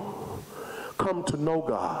you come to know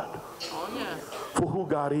God for who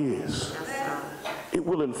God is, it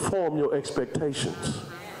will inform your expectations.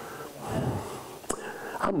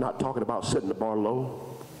 I'm not talking about setting the bar low.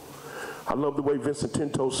 I love the way Vincent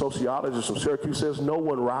Tinto, sociologist from Syracuse, says no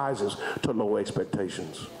one rises to low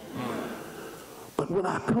expectations. But when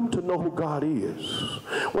I come to know who God is,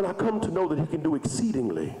 when I come to know that he can do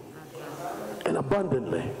exceedingly and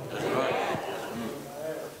abundantly,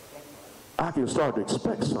 I can start to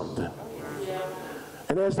expect something.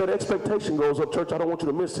 And as that expectation goes up, church, I don't want you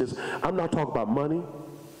to miss this. I'm not talking about money.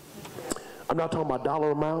 I'm not talking about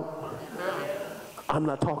dollar amount. I'm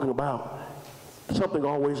not talking about something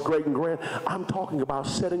always great and grand. I'm talking about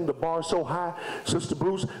setting the bar so high, Sister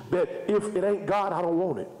Bruce, that if it ain't God, I don't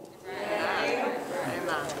want it.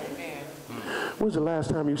 When's the last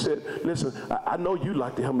time you said, listen, I know you'd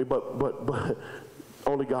like to help me, but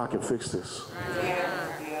only God can fix this?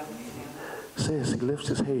 Says he lifts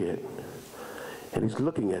his head and he's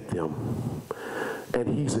looking at them and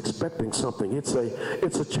he's expecting something. It's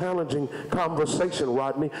a challenging conversation,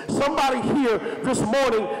 Rodney. Somebody here this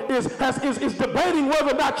morning is debating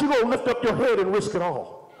whether or not you're going to lift up your head and risk it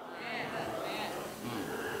all.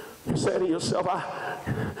 You're saying to yourself,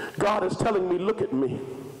 God is telling me, look at me.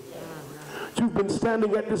 You've been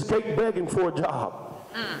standing at this gate begging for a job.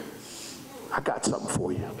 I got something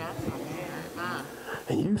for you.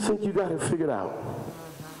 And you think you got it figured out.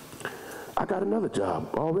 I got another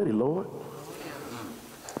job already, Lord.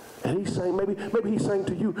 And he's saying, maybe he's saying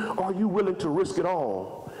to you, are you willing to risk it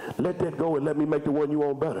all? Let that go and let me make the one you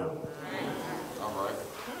want better. All right.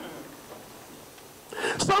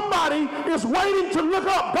 Somebody is waiting to look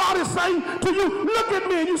up. God is saying to you, look at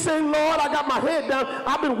me. And you saying, Lord, I got my head down.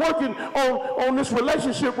 I've been working on this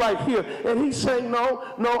relationship right here. And he's saying, no,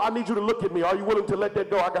 I need you to look at me. Are you willing to let that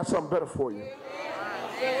go? I got something better for you.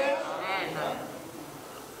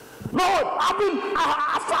 Lord,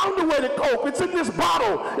 I found a way to cope. It's in this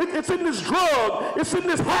bottle. It's in this drug. It's in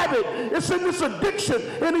this habit. It's in this addiction.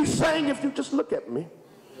 And he's saying, if you just look at me,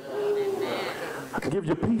 I can give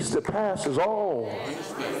you peace that passes all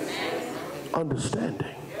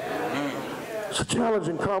understanding. It's a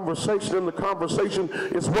challenging conversation, and the conversation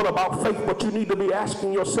is one about faith, but you need to be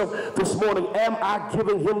asking yourself this morning, am I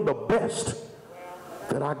giving him the best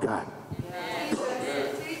that I got?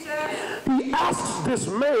 He asks this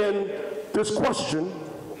man this question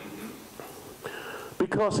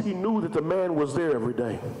because he knew that the man was there every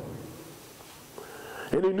day.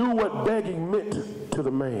 And he knew what begging meant to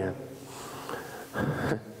the man.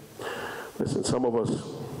 Listen, some of us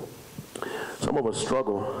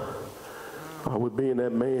struggle with being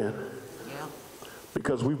that man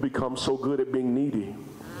because we've become so good at being needy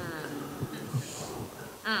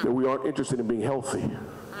that we aren't interested in being healthy.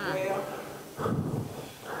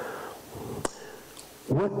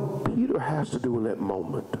 What Peter has to do in that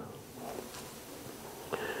moment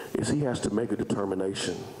is he has to make a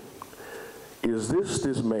determination. Is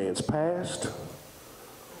this man's past,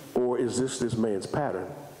 or is this man's pattern?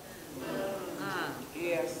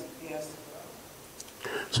 Yes.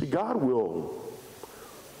 See, God he'll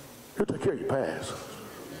take care of your past.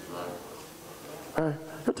 Right?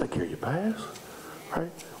 He'll take care of your past.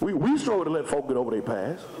 Right? We struggle to let folk get over their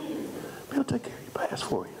past. He'll take care of your past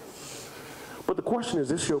for you. But the question is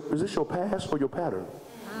this your past or your pattern?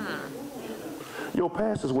 Your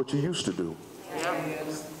past is what you used to do.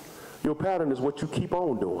 Your pattern is what you keep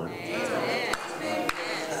on doing.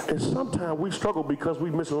 And sometimes we struggle because we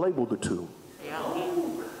mislabeled the two.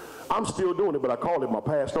 I'm still doing it, but I call it my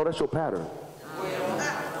past. No, that's your pattern.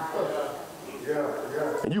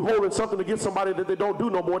 And you holding something against somebody that they don't do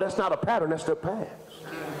no more, that's not a pattern, that's their past.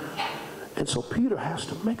 And so Peter has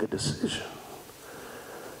to make a decision.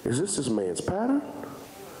 Is this man's pattern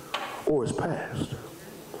or his past?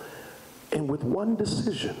 And with one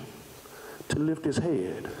decision to lift his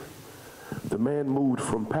head, the man moved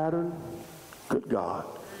from pattern, good God,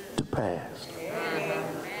 to past.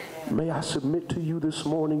 May I submit to you this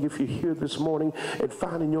morning, if you're here this morning and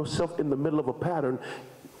finding yourself in the middle of a pattern,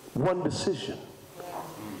 one decision,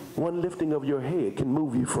 one lifting of your head can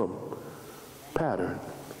move you from pattern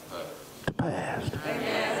to past.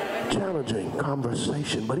 Challenging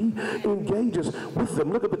conversation, but he engages with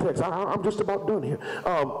them. Look at the text. I'm just about done here.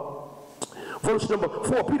 Verse number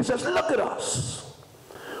 4, Peter says, look at us.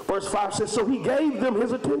 Verse 5 says, so he gave them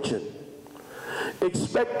his attention,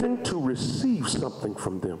 expecting to receive something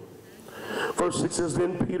from them. Verse 6 says,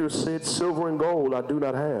 then Peter said, silver and gold I do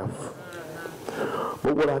not have,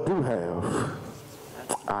 but what I do have,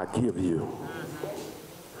 I give you.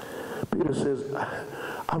 Peter says,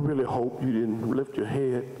 I really hope you didn't lift your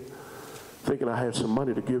head thinking I had some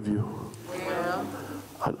money to give you.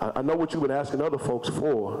 I know what you've been asking other folks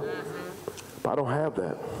for, but I don't have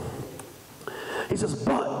that. He says,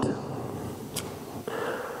 but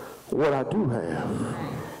what I do have,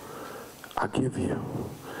 I give you.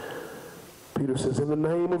 Peter says, in the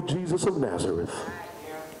name of Jesus of Nazareth,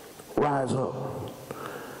 rise up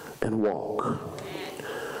and walk.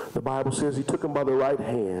 The Bible says he took him by the right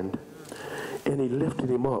hand and he lifted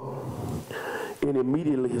him up. And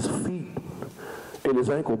immediately his feet and his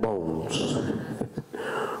ankle bones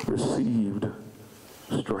received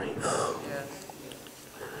strength.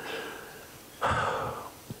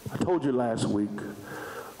 I told you last week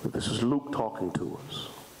that this is Luke talking to us.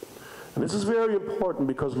 And this is very important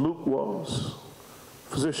because Luke was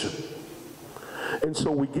a physician. And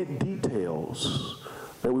so we get details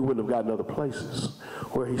that we wouldn't have gotten other places,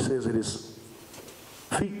 where he says that his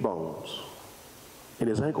feet bones and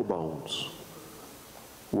his ankle bones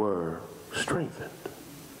were strengthened.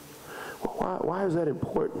 Well, why is that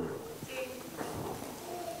important?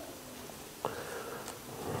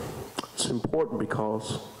 It's important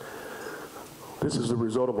because this is the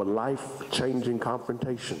result of a life-changing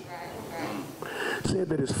confrontation. It said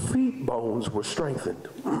that his feet bones were strengthened.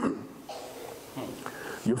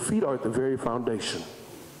 Your feet are at the very foundation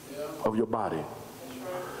of your body.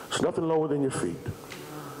 It's nothing lower than your feet.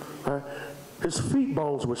 Right? His feet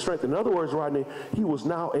bones were strengthened. In other words, Rodney, he was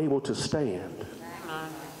now able to stand.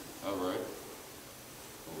 All right.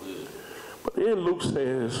 But then Luke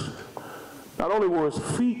says, not only were his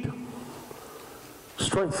feet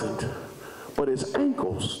strengthened, but his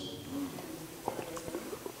ankles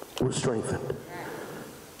were strengthened.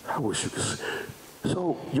 I wish you could see.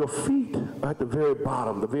 So your feet are at the very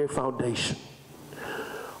bottom, the very foundation.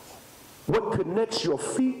 What connects your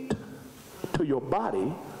feet to your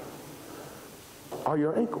body are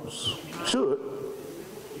your ankles. Should,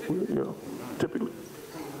 typically.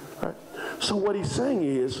 Right? So what he's saying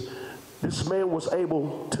is, this man was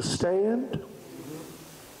able to stand,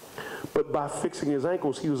 but by fixing his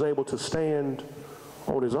ankles, he was able to stand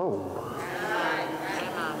on his own.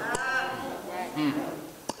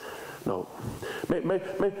 No.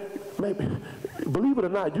 Maybe, believe it or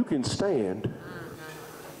not, you can stand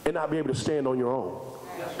and not be able to stand on your own.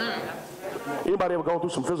 Anybody ever gone through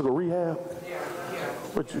some physical rehab?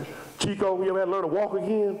 But Chico, you ever had to learn to walk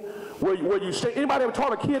again? Where you stand? Anybody ever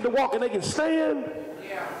taught a kid to walk and they can stand?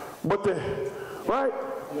 But right?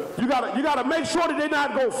 You gotta make sure that they're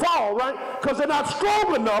not gonna fall, right? Because they're not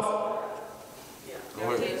strong enough.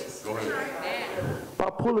 Go ahead. By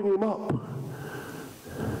pulling him up,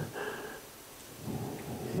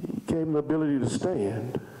 he gave him the ability to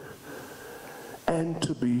stand and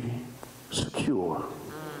to be secure.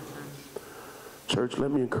 Church,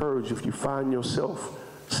 let me encourage you, if you find yourself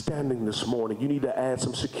standing this morning, you need to add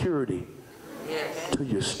some security to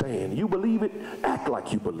your stand. You believe it, act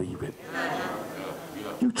like you believe it.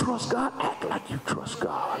 You trust God, act like you trust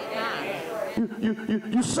God.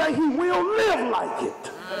 You say he will live like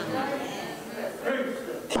it.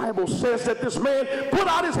 Bible says that this man put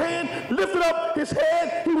out his hand, lifted up his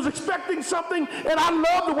head. He was expecting something, and I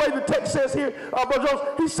love the way the text says here, Brother Jones.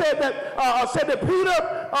 He said that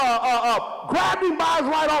Peter grabbed him by his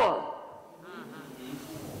right arm.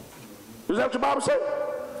 Is that what your Bible said?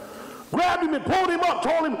 Grabbed him and pulled him up,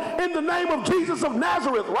 told him, in the name of Jesus of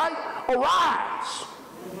Nazareth, right? Arise.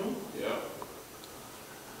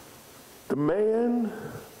 The man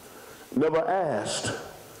never asked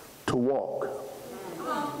to walk.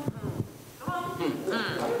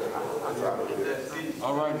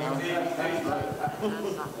 All right now.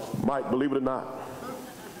 Mike, believe it or not,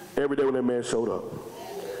 every day when that man showed up,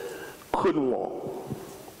 couldn't walk,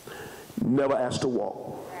 never asked to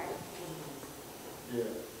walk.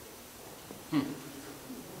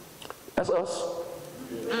 That's us.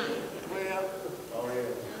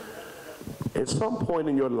 At some point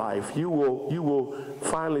in your life, you will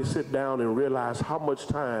finally sit down and realize how much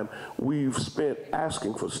time we've spent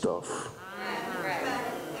asking for stuff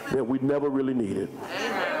that we never really needed.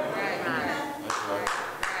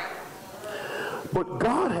 But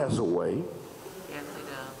God has a way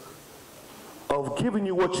of giving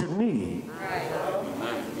you what you need,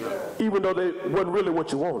 even though they wasn't really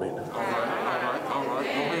what you wanted. All right, go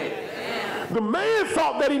ahead. The man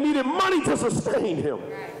thought that he needed money to sustain him.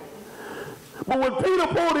 But when Peter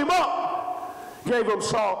pulled him up, gave him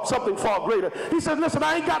something far greater. He said, listen,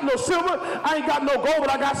 I ain't got no silver, I ain't got no gold, but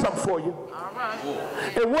I got something for you. All right.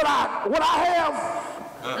 And what I have,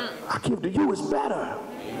 I give to you is better.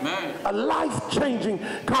 Amen. A life-changing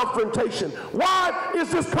confrontation. Why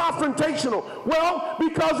is this confrontational? Well,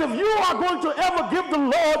 because if you are going to ever give the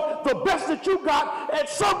Lord the best that you got, at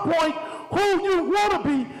some point, who you want to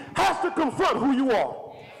be has to confront who you are.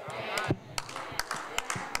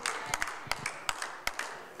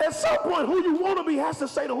 At some point, who you want to be has to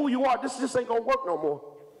say to who you are, this just ain't going to work no more.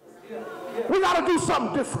 We got to do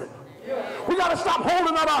something different. We got to stop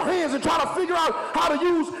holding out our hands and try to figure out how to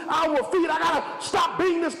use our feet. I got to stop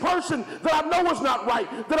being this person that I know is not right,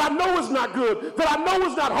 that I know is not good, that I know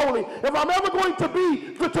is not holy. If I'm ever going to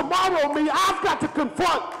be the tomorrow me, I've got to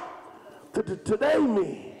confront the today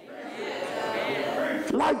me.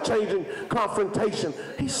 Life-changing confrontation.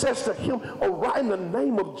 He says to him, arise in the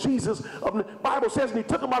name of Jesus. The Bible says, and he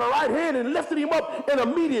took him by the right hand and lifted him up, and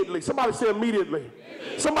immediately, somebody say immediately.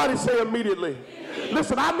 Somebody say immediately.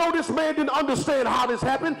 Listen, I know this man didn't understand how this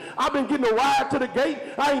happened. I've been getting a ride to the gate.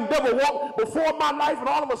 I ain't never walked before in my life, and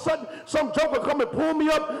all of a sudden, some joker come and pull me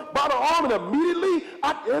up by the arm, and immediately,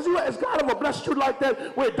 has God ever blessed you like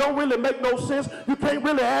that, where it don't really make no sense? You can't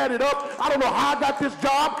really add it up. I don't know how I got this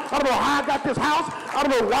job. I don't know how I got this house. I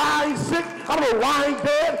don't know why I ain't sick. I don't know why I ain't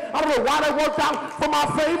dead. I don't know why that worked out for my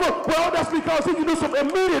favor. Well, that's because he can do some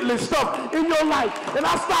immediately stuff in your life. And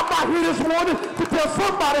I stopped by here this morning to tell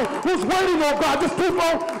somebody who's waiting on God, just keep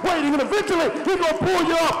on waiting, and eventually he's going to pull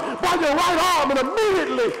you up by your right arm, and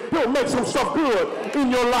immediately he'll make some stuff good in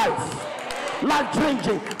your life.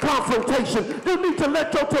 Life-changing confrontation. You need to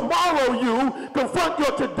let your tomorrow you confront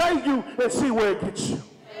your today you and see where it gets you.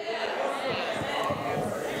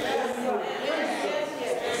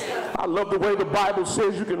 I love the way the Bible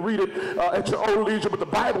says, you can read it at your own leisure, but the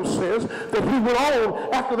Bible says that he went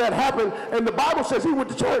on after that happened, and the Bible says he went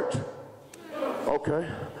to church. Okay.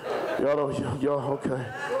 Y'all okay.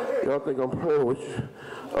 Y'all think I'm playing with you.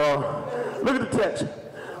 Look at the text.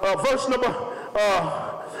 Verse number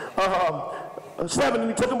 7, and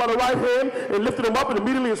he took him by the right hand and lifted him up, and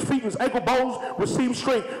immediately his feet and his ankle bones received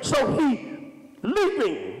strength. So he,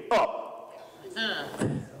 leaping up,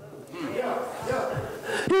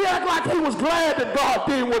 he acted like he was glad that God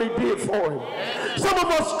did what he did for him. Some of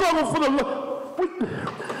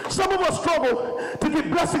us struggle to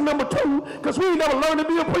get blessing number 2 because we ain't never learned to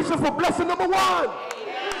be a preacher for blessing number 1.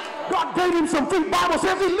 God gave him some feet. Bible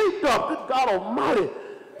says he leaped up. Good God Almighty.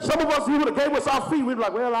 Some of us, he would have gave us our feet. We'd be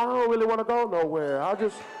like, well, I don't really want to go nowhere. I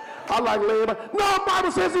like laying back. No,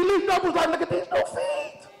 Bible says he leaped up. He was like, look at these no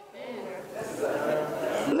feet.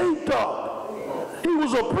 Leaped up. He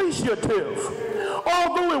was appreciative.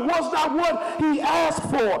 Although it was not what he asked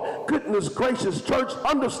for. Goodness gracious, church,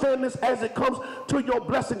 understand this as it comes to your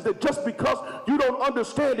blessings, that just because you don't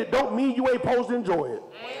understand it don't mean you ain't supposed to enjoy it.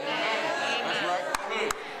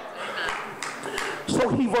 So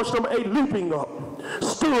he, verse number 8, leaping up,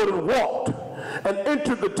 stood and walked and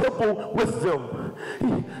entered the temple with them.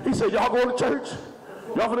 He said, y'all going to church?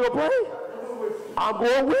 Y'all finna go pray? I'm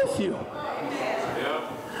going with you.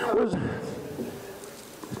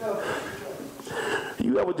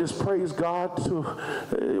 You ever just praise God to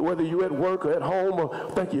whether you're at work or at home or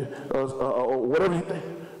thank you or whatever you think?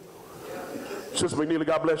 Sister McNeely,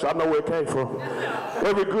 God bless you. I know where it came from.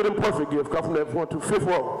 Every good and perfect gift come from that 1 to 5th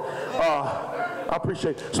row. I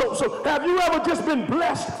appreciate it. So have you ever just been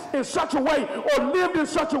blessed in such a way or lived in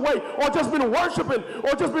such a way or just been worshiping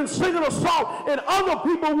or just been singing a song and other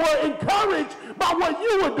people were encouraged by what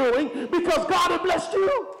you were doing because God had blessed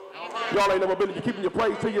you? Y'all ain't never been keeping your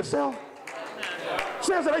praise to yourself.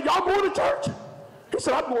 Says that, hey, y'all going to church? He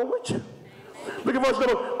said, I'm going with you. Look at verse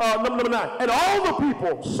number 9. And all the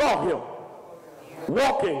people saw him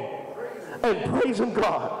walking and praising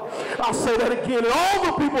God. I'll say that again. And all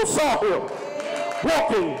the people saw him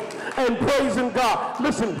walking and praising God.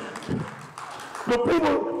 Listen, the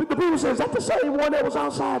people say, is that the same one that was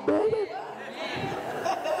outside begging?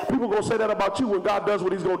 People going to say that about you when God does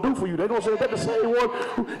what he's going to do for you. They're going to say, is that the same one?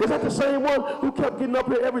 Is that the same one who kept getting up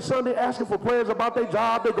here every Sunday asking for prayers about their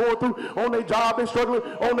job they're going through, on their job they're struggling,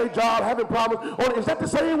 on their job having problems? Is that the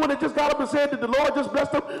same one that just got up and said that the Lord just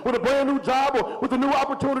blessed them with a brand new job or with a new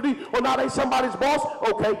opportunity, or now they somebody's boss?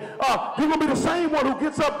 Okay. You're going to be the same one who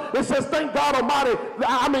gets up and says, thank God Almighty,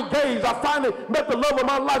 I'm engaged. I finally met the love of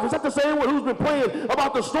my life. Is that the same one who's been praying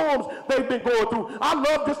about the storms they've been going through? I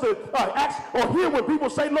love just to ask or hear when people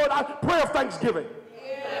say, Lord, prayer of thanksgiving.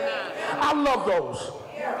 I love those.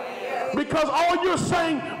 Because all you're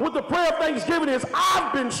saying with the prayer of thanksgiving is,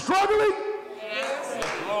 I've been struggling.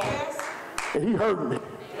 And he heard me.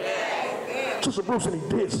 Sister Bruce, and he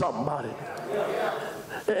did something about it.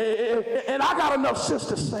 And I got enough sense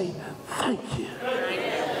to say, thank you.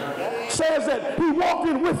 Says that he walked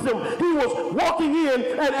in with them. He was walking in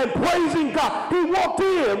and praising God. He walked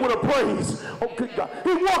in with a praise. Oh, good God.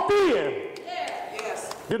 He walked in.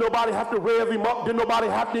 Didn't nobody have to rev him up. Didn't nobody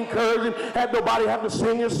have to encourage him. Didn't nobody have to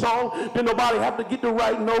sing his song. Didn't nobody have to get the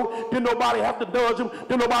right note. Didn't nobody have to nudge him.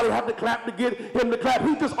 Didn't nobody have to clap to get him to clap.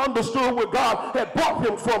 He just understood where God had brought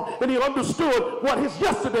him from. And he understood what his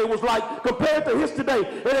yesterday was like compared to his today.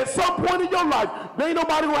 And at some point in your life, there ain't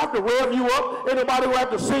nobody will have to rev you up. Ain't nobody will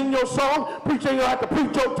have to sing your song. Preacher ain't going to have to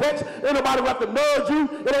preach your text. Ain't nobody will have to nudge you.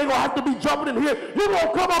 It ain't going to have to be jumping in here. You're going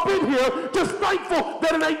to come up in here just thankful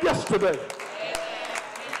that it ain't yesterday.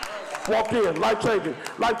 Walk in,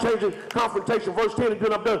 life-changing confrontation. Verse 10, and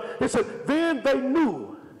then I'm done. It said, then they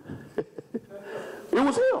knew it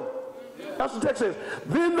was him. That's what the text says.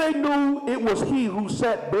 Then they knew it was he who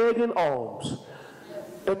sat begging alms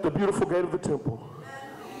at the beautiful gate of the temple.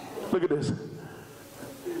 Look at this.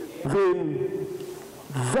 Then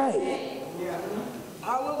they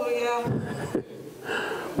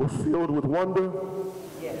were filled with wonder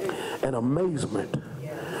and amazement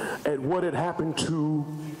at what had happened to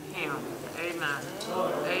him. Amen.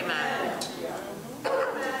 Amen.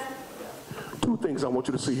 Two things I want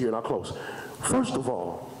you to see here, and I'll close. First of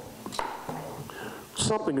all,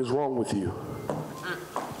 something is wrong with you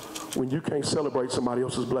when you can't celebrate somebody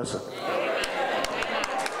else's blessing.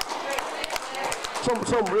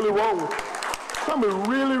 Something really wrong. Something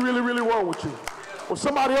really wrong with you. When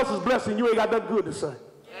somebody else's blessing, you ain't got nothing good to say.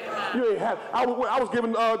 You ain't have. I was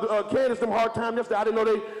giving Candace them hard time yesterday. I didn't know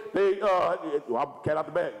they I cat out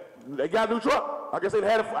the bag. They got a new truck. I guess they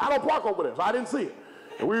had it. I don't park over there, so I didn't see it.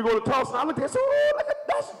 And we were going to toss, and I looked at it and said, oh, look at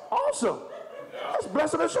that's awesome. That's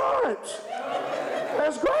blessing assurance.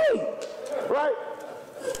 That's great, right?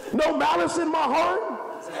 No malice in my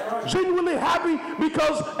heart. Genuinely happy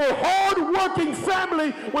because a hard-working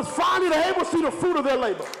family was finally able to see the fruit of their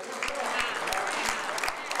labor.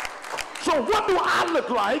 So what do I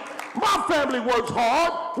look like? My family works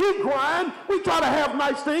hard. We grind. We try to have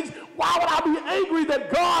nice things. Why would I be angry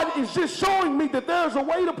that God is just showing me that there's a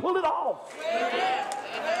way to pull it off?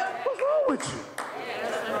 What's wrong with you?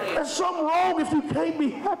 There's something wrong if you can't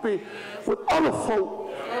be happy with other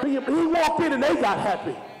folk. He walked in and they got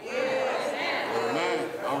happy.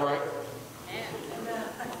 All right.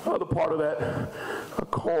 Other part of that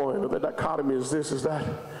coin, of that dichotomy is this, is that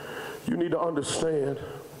You need to understand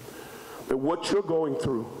that what you're going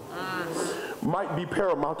through might be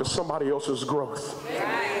paramount to somebody else's growth.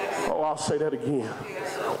 Oh, I'll say that again.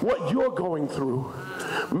 What you're going through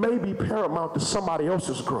may be paramount to somebody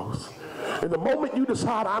else's growth. And the moment you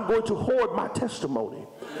decide, I'm going to hoard my testimony,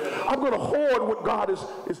 I'm going to hoard what God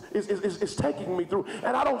is taking me through,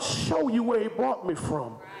 and I don't show you where he brought me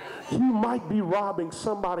from, you might be robbing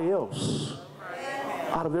somebody else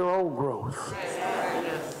out of their own growth.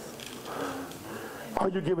 Are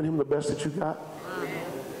you giving him the best that you got?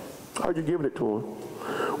 Are you giving it to him?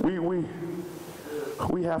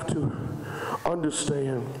 We have to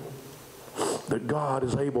understand that God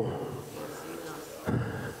is able.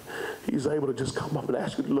 He's able to just come up and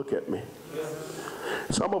ask you to look at me.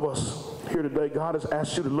 Some of us here today, God has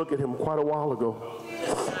asked you to look at him quite a while ago.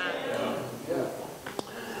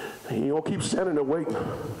 And you don't keep standing there waiting.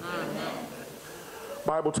 The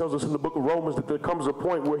Bible tells us in the book of Romans that there comes a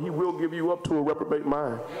point where he will give you up to a reprobate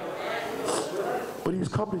mind. But he's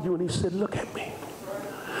come to you and he said, look at me.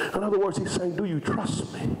 In other words, he's saying, do you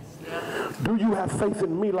trust me? Do you have faith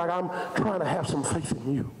in me like I'm trying to have some faith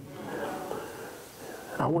in you?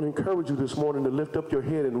 I want to encourage you this morning to lift up your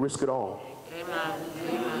head and risk it all.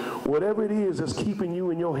 Whatever it is that's keeping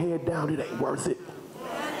you and your head down, it ain't worth it.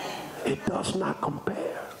 It does not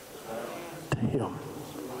compare to him.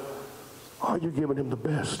 Are you giving him the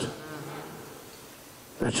best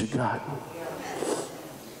that you got?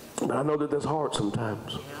 But I know that that's hard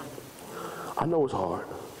sometimes. I know it's hard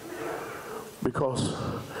because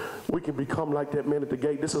we can become like that man at the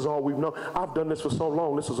gate. This is all we've known. I've done this for so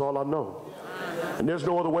long. This is all I know. And there's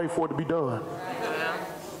no other way for it to be done.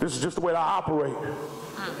 This is just the way I operate.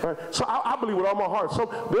 Right? So I believe with all my heart.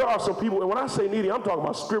 So there are some people, and when I say needy, I'm talking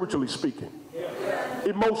about spiritually speaking,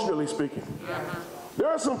 emotionally speaking. There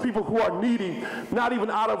are some people who are needy, not even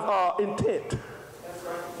out of intent,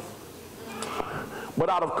 but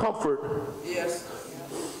out of comfort,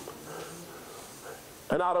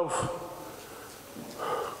 and out of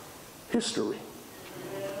history.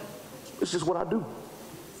 It's just what I do.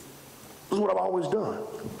 This is what I've always done.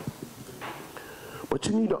 But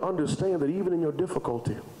you need to understand that even in your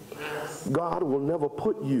difficulty, God will never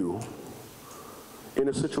put you in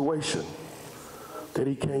a situation that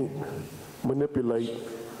he can't manipulate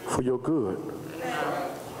for your good.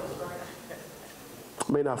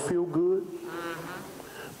 May not feel good,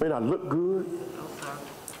 may not look good,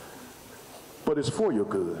 but it's for your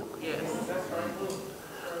good.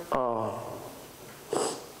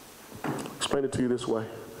 Explain it to you this way.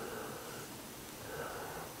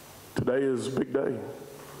 Today is a big day.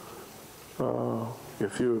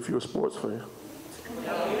 If you're a sports fan.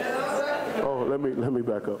 Oh, let me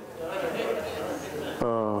back up.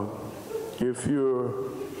 If you're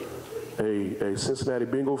a Cincinnati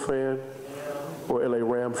Bengal fan or LA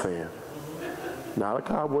Ram fan, not a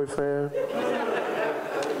Cowboy fan,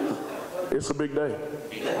 it's a big day.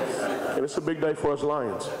 And it's a big day for us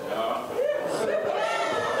Lions.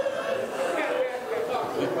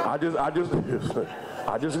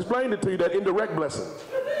 I just explained it to you, that indirect blessing.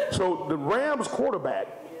 So the Rams quarterback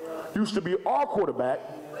used to be our quarterback.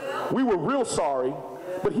 We were real sorry,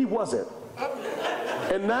 but he wasn't.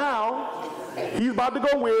 And now he's about to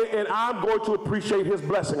go in, and I'm going to appreciate his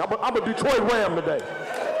blessing. I'm a Detroit Ram today,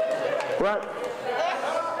 right?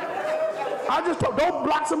 I just don't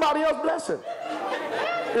block somebody else's blessing.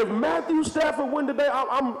 If Matthew Stafford win today,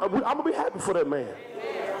 I'm gonna be happy for that man,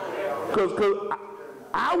 because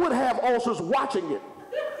I would have ulcers watching it.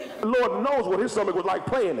 Lord knows what his stomach was like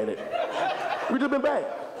playing in it. We just been back,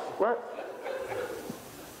 right?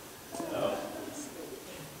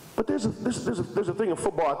 But there's a thing in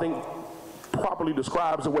football I think properly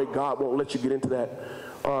describes the way God won't let you get into that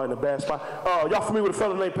in a bad spot. Y'all familiar with a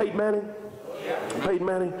fellow named Peyton Manning? Peyton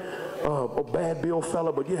Manning, a bad Bill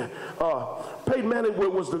fella, but yeah. Peyton Manning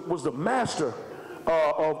was the master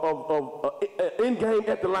of in-game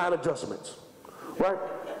at the line adjustments, right?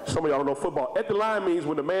 Some of y'all don't know football. At the line means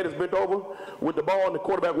when the man is bent over with the ball and the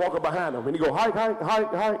quarterback walking behind him, and he go hike, hike,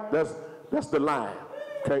 hike, hike. That's the line.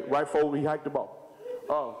 Okay, right forward, he hiked the ball.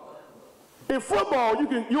 In football,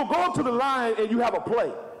 you'll go up to the line and you have a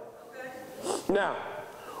play. Now,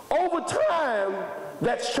 over time,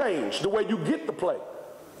 that's changed the way you get the play,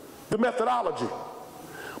 the methodology.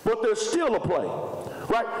 But there's still a play,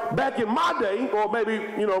 right? Back in my day, or maybe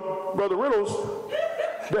Brother Reynolds'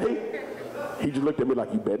 day. He just looked at me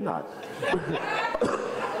like, you bet not.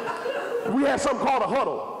 We had something called a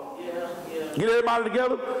huddle. Get everybody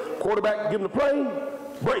together, quarterback give them the play,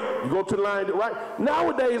 break. You go to the line, right?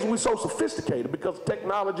 Nowadays, we're so sophisticated because of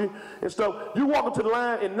technology and stuff. You walk into the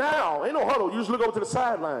line, and now, ain't no huddle. You just look over to the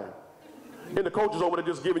sideline. And the coaches over there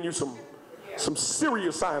just giving you some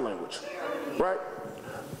serious sign language, right?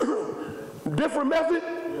 Different method,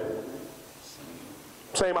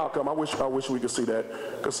 same outcome. I wish we could see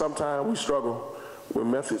that, because sometimes we struggle when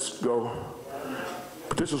methods go.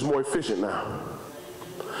 But this is more efficient now.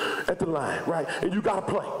 At the line, right? And you got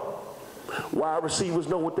to play. Wide receivers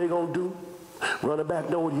know what they're going to do. Running back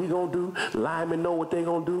know what he's going to do. Linemen know what they're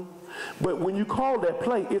going to do. But when you call that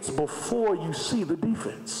play, it's before you see the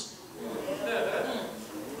defense.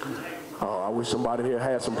 Oh, I wish somebody here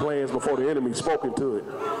had some plans before the enemy spoken to it.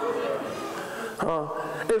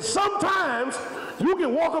 And sometimes you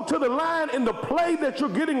can walk up to the line and the play that you're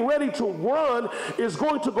getting ready to run is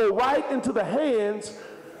going to go right into the hands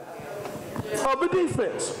of the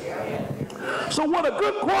defense. So what a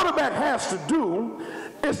good quarterback has to do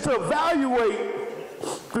is to evaluate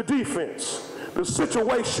the defense, the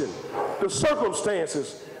situation, the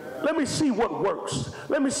circumstances. Let me see what works.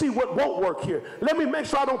 Let me see what won't work here. Let me make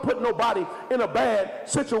sure I don't put nobody in a bad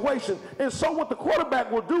situation. And so what the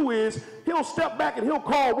quarterback will do is he'll step back and he'll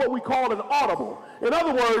call what we call an audible. In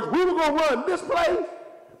other words, we were going to run this play,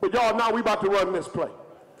 but y'all, now we about to run this play.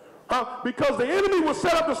 Because the enemy was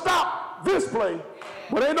set up to stop this play,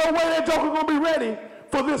 but ain't no way that joker going to be ready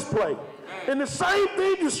for this play. And the same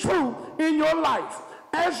thing is true in your life.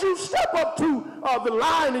 As you step up to the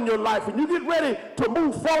line in your life and you get ready to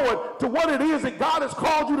move forward to what it is that God has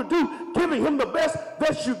called you to do, giving him the best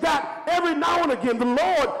that you got, every now and again, the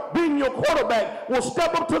Lord, being your quarterback, will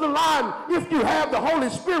step up to the line if you have the Holy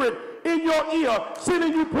Spirit in your ear,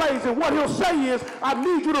 sending you plays. And what he'll say is, I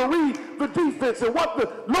need you to read the defense. And what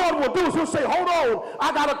the Lord will do is he'll say, hold on,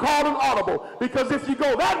 I got to call an audible. Because if you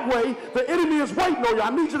go that way, the enemy is waiting on you. I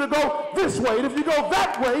need you to go this way. And if you go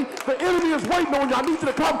that way, the enemy is waiting on you. I need you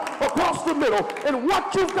to come across the middle. And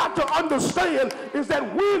what you've got to understand is that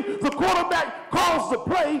when the quarterback calls the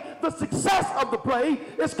play, the success of the play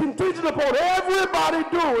is contingent upon everybody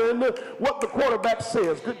doing what the quarterback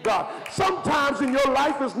says. Good God. Sometimes in your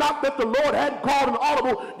life, it's not that the Lord hadn't called an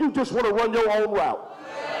audible. You just want to run your own route.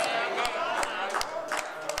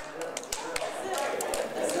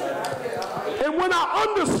 And when I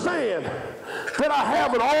understand that I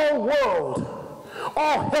have an all-world,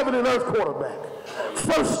 all-heaven and earth quarterback,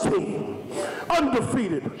 first team,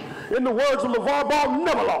 undefeated, in the words of LeVar Ball,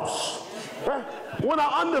 never lost. Right? When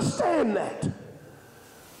I understand that,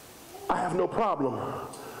 I have no problem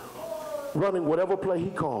running whatever play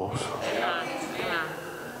he calls.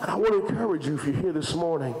 And I want to encourage you, if you're here this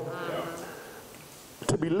morning,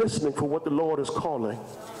 to be listening for what the Lord is calling.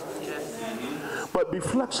 But be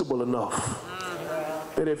flexible enough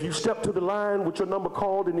that if you step to the line with your number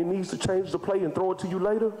called and he needs to change the play and throw it to you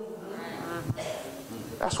later,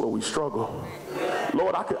 that's where we struggle.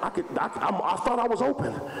 Lord, I thought I was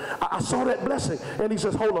open. I saw that blessing. And he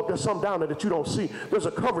says, hold up, there's something down there that you don't see. There's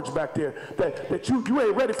a coverage back there that you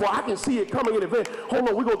ain't ready for. I can see it coming in advance. Hold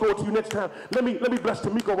on, we're going to throw it to you next time. Let me bless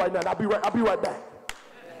Tamiko right now. I'll be right back.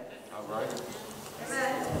 All right.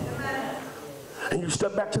 And you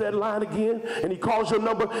step back to that line again, and he calls your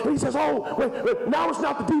number, and he says, oh, wait, now it's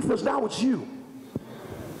not the defense, now it's you.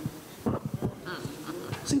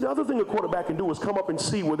 See, the other thing a quarterback can do is come up and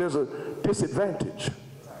see where there's a disadvantage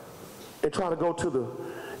and try to go to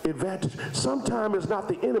the advantage. Sometimes it's not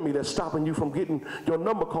the enemy that's stopping you from getting your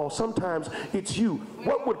number called. Sometimes it's you.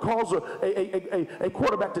 What would cause a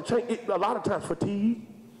quarterback to change? A lot of times fatigue.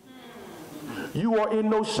 You are in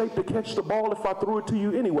no shape to catch the ball if I threw it to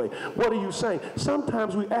you anyway. What are you saying?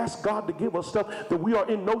 Sometimes we ask God to give us stuff that we are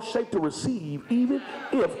in no shape to receive, even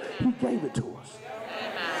if he gave it to us.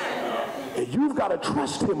 And you've got to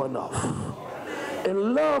trust him enough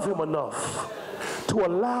and love him enough to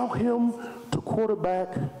allow him to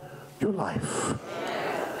quarterback your life.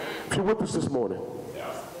 If you're with us this morning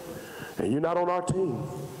and you're not on our team,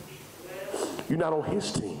 you're not on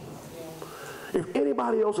his team, if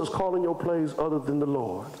anybody else is calling your plays other than the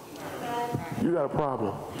Lord, you got a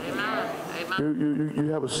problem. You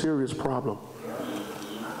have a serious problem.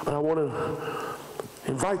 And I want to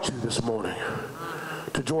invite you this morning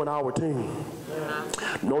to join our team.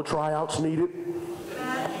 No tryouts needed.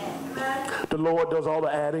 The Lord does all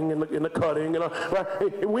the adding and the cutting.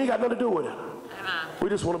 Right? We ain't got nothing to do with it. We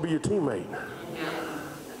just want to be your teammate.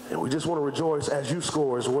 And we just want to rejoice as you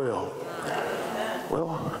score as well.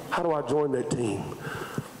 Well, how do I join that team?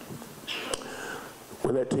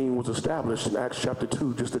 When that team was established in Acts chapter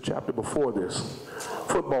 2, just a chapter before this,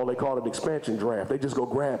 football, they call it an expansion draft. They just go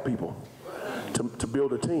grab people to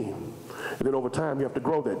build a team. And then over time, you have to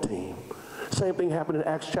grow that team. same thing happened in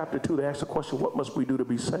Acts chapter 2. They asked the question, what must we do to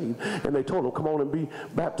be saved? And they told them, come on and be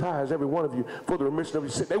baptized, every one of you, for the remission of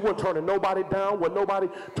your sin. They weren't turning nobody down, when nobody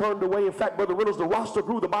turned away. In fact, Brother Reynolds, the roster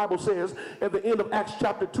grew. The Bible says at the end of Acts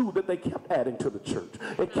chapter 2 that they kept adding to the church.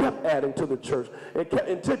 They kept adding to the church. And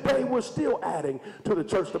today we're still adding to the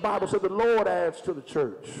church. The Bible said the Lord adds to the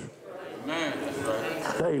church. Amen.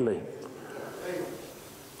 Daily.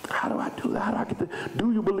 How do I do that? How do I get that?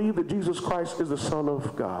 Do you believe that Jesus Christ is the Son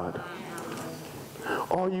of God?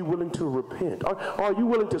 Are you willing to repent? Are you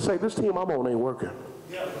willing to say, this team I'm on ain't working?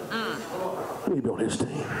 I need to be on this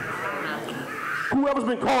team. Whoever's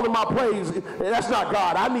been calling my praise, that's not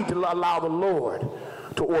God. I need to allow the Lord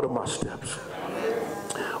to order my steps.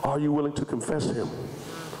 Are you willing to confess him?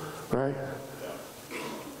 Right?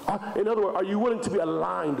 In other words, are you willing to be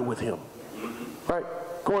aligned with him? Right?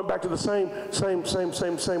 Going back to the same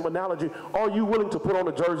analogy, are you willing to put on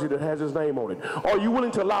a jersey that has his name on it? Are you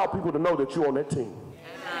willing to allow people to know that you're on that team?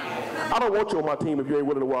 I don't want you on my team if you ain't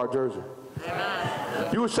willing to wear a jersey.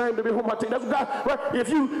 You ashamed to be on my team? That's what God, right? If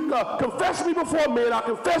you confess me before men, I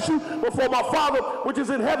confess you before my Father which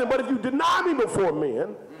is in heaven. But if you deny me before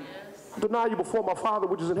men, I deny you before my Father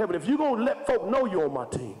which is in heaven. If you're going to let folk know you're on my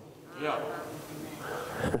team,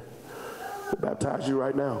 I'll baptize you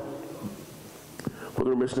right now for the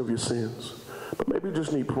remission of your sins. But maybe you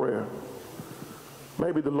just need prayer.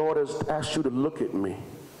 Maybe the Lord has asked you to look at me.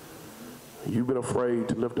 You've been afraid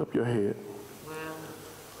to lift up your head.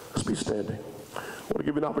 Let's be standing. I want to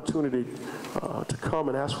give you an opportunity to come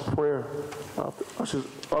and ask for prayer. Ushers,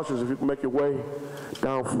 if you can make your way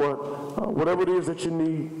down front. Whatever it is that you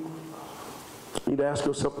need to ask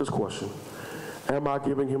yourself this question. Am I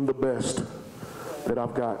giving him the best that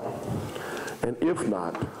I've got? And if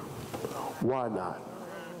not, why not?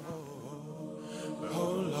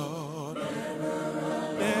 Oh Lord,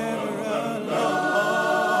 never alone.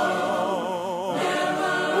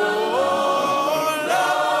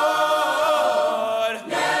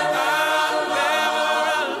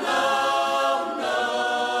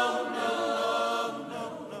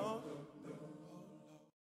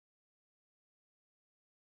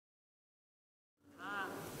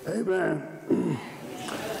 Amen.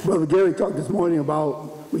 Brother Gary talked this morning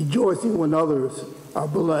about rejoicing when others are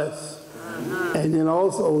blessed. And then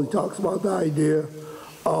also he talks about the idea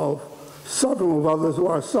of suffering with others who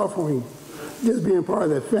are suffering, just being part of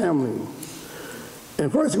their family. In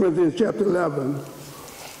 1 Corinthians chapter 11,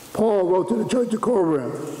 Paul wrote to the church of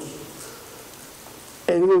Corinth.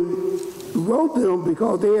 And he wrote to them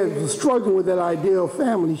because they had been struggling with that idea of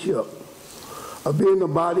familyship, of being the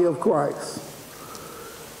body of Christ.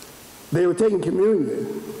 They were taking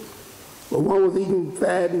communion, but one was eating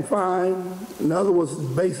fat and fine, and the other was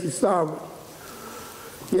basically starving.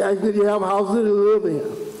 He asked, did you have houses to live in?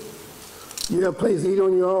 You have a place to eat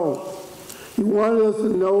on your own. He wanted us to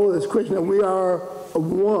know as Christians that we are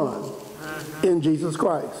one in Jesus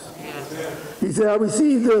Christ. He said, I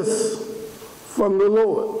received this from the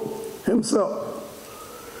Lord himself.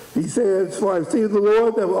 He said, for I received the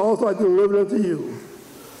Lord that also I delivered unto you,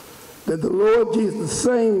 that the Lord Jesus, the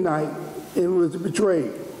same night in which he was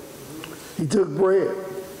betrayed, he took bread.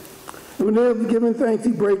 And when they were giving thanks,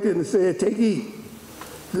 he broke it and said, take, eat.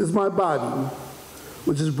 This is my body,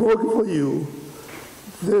 which is broken for you.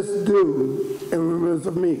 This do in remembrance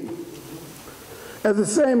of me. At the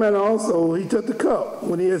same manner also, he took the cup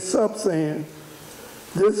when he had supped, saying,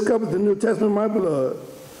 this cup is the New Testament of my blood.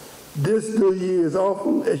 This do ye as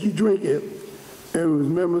often as you drink it in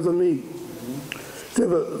remembrance of me.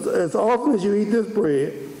 So as often as you eat this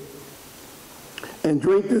bread and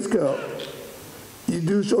drink this cup, you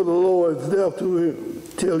do show the Lord's death to him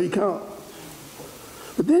till he comes.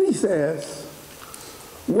 But then he says,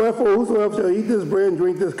 wherefore whosoever shall eat this bread and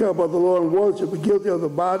drink this cup of the Lord and water shall be guilty of the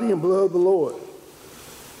body and blood of the Lord.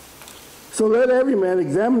 So let every man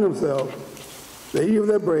examine himself, that eat of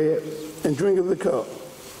that bread and drink of the cup.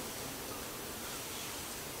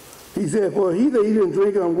 He said, for he that eat and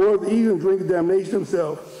drink unworthy, eat and drink damnation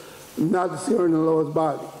himself, not discerning the Lord's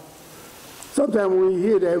body. Sometimes when we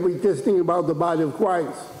hear that, we just think about the body of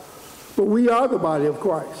Christ. But we are the body of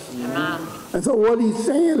Christ. Amen. And so what he's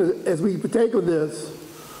saying as we partake of this,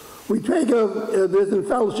 we take of this in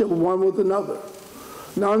fellowship one with another.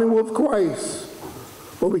 Not only with Christ,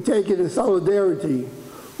 but we take it in solidarity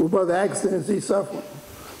with Brother Axton as he's suffering,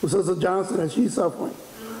 with Sister Johnson as she's suffering,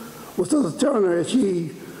 with Sister Turner as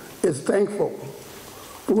she is thankful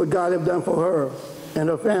for what God has done for her and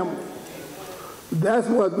her family. That's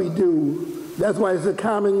what we do. That's why it's a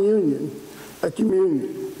common union, a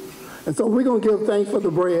communion. And so we're going to give thanks for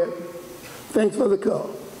the bread, thanks for the cup,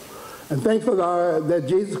 and thanks for that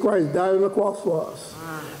Jesus Christ died on the cross for us.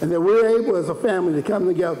 and that we're able as a family to come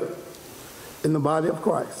together in the body of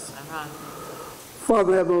Christ.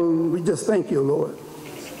 Father in heaven, we just thank you, Lord.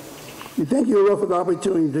 We thank you, Lord, for the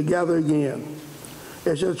opportunity to gather again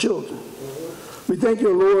as your children. We thank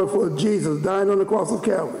you, Lord, for Jesus dying on the cross of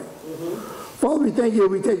Calvary. Father, we thank you,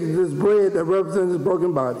 we take this bread that represents his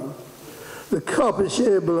broken body, the cup of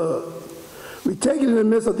shed blood. We take it in the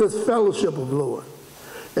midst of this fellowship of Lord,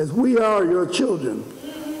 as we are your children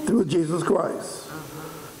through Jesus Christ.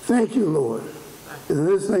 Thank you, Lord. In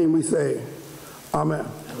this name we say, amen.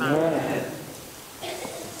 Amen.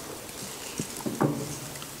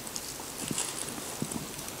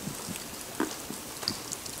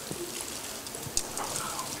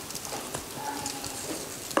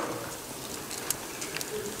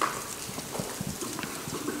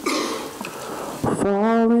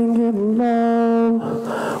 Falling in love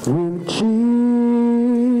with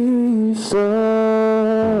Jesus,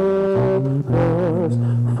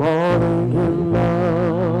 falling in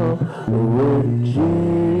love with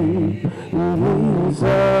Jesus,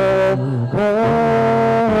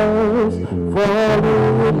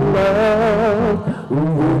 falling in love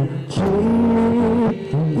with Jesus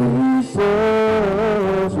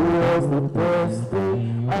was the best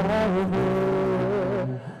thing I've ever.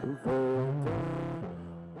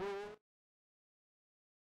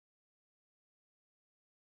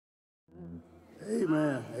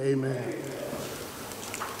 Amen. Amen.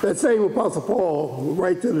 That same Apostle Paul will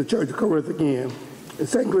write to the church of Corinth again in 2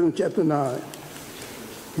 Corinthians chapter 9.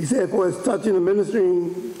 He said, for it's touching the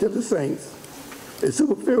ministering to the saints, it's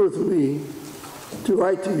superfluous for me to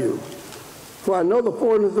write to you. For I know the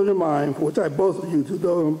fullness of your mind, for which I boast of you to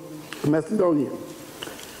the Macedonians,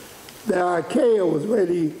 that Achaia was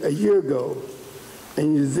ready a year ago,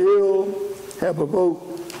 and your zeal have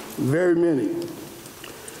provoked very many.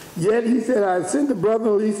 Yet he said, I sent the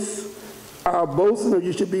brethren, least our boasting of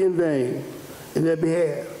you should be in vain in their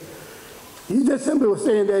behalf. He just simply was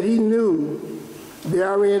saying that he knew they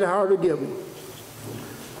already had a heart of giving.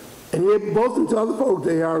 And he had boasted to other folks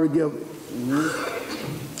they already given.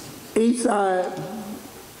 Each side,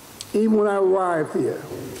 even when I arrived here,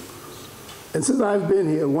 and since I've been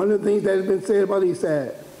here, one of the things that has been said about each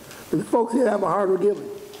side, is the folks here have a heart of giving.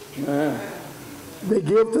 They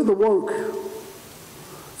give to the work,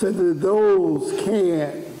 so that those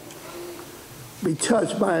can be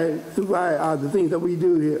touched by the things that we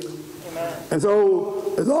do here. Amen. And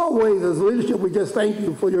so, as always, as leadership, we just thank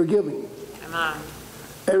you for your giving. Amen.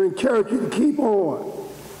 And encourage you to keep on.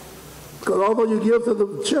 Because although you give to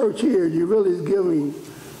the church here, you really is giving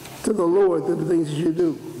to the Lord through the things that you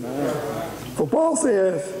do. Amen. For Paul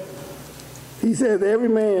says, he says, every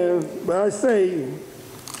man, but I say,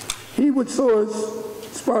 he which sows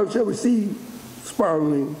sparingly shall receive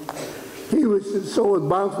sparingly. He which sows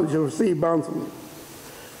bountifully shall receive bountifully.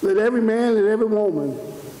 Let every man and every woman,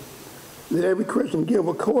 let every Christian give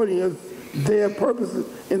according to their purposes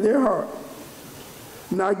in their heart,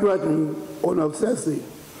 not grudging or necessity,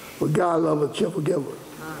 but God loves a cheerful giver.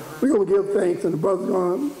 We're going to give thanks, and the brother's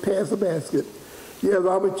going to pass the basket. You have the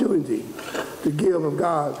opportunity to give if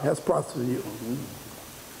God has prospered you.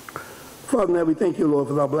 Father, now we thank you, Lord,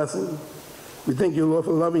 for our blessing. We thank you, Lord,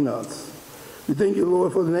 for loving us. We thank you,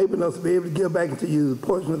 Lord, for enabling us to be able to give back into you the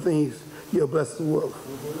portion of things you have blessed us with.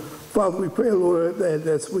 Father, we pray, Lord, that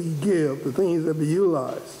as we give, the things that be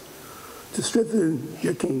utilized to strengthen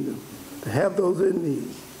your kingdom, to have those in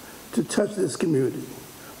need, to touch this community.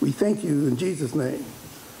 We thank you in Jesus' name.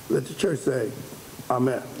 Let the church say,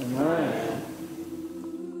 amen. Amen.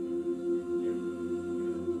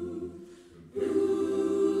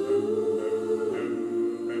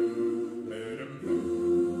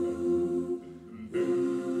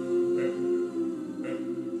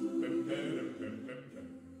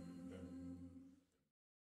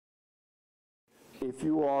 If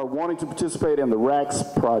you are wanting to participate in the RACS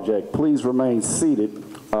project, please remain seated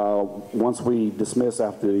once we dismiss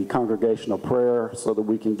after the congregational prayer so that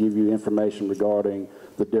we can give you information regarding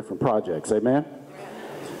the different projects. Amen?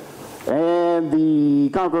 And the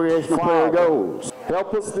congregational prayer goes,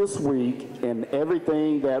 help us this week in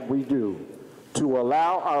everything that we do to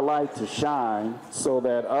allow our light to shine so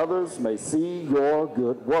that others may see your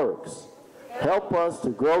good works. Help us to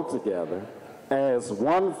grow together as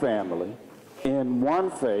one family, in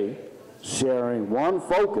one faith, sharing one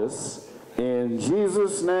focus. In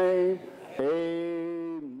Jesus' name,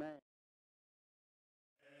 amen.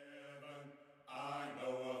 Heaven, I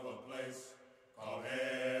know of a place called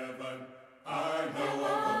heaven. I know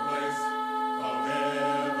of a place called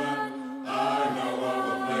heaven. I know of a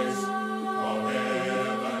place called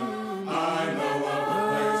heaven. I know of a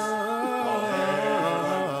place called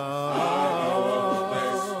heaven. I know of a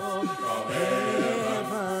place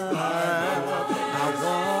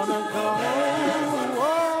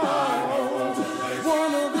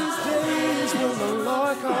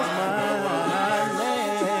calls my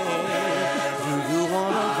name. Do you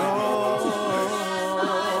wanna go?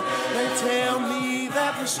 They tell me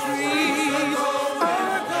that the streets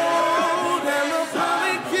are gold and the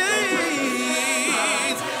pearly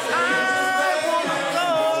gates. I wanna go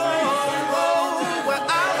where I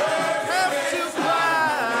don't have to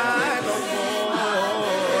cry no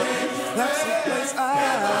more. That's the place I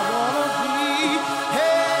wanna be.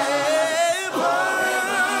 Heaven,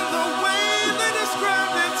 the way they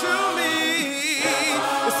described it to me,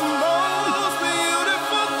 it's the most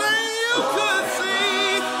beautiful thing you could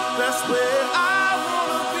see. That's where I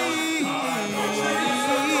wanna be.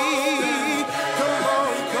 Come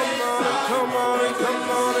on, come on, come on, come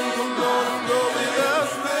on, come on, go with us,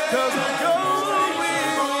 'cause we're going,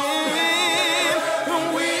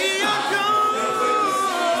 we are going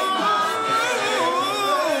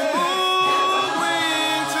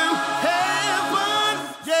to heaven.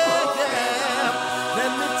 Yeah, yeah.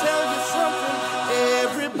 Let me tell you something.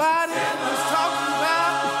 Everybody is talking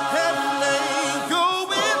about heaven, ain't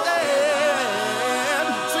going there.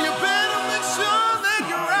 So you better make sure that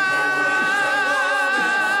you're right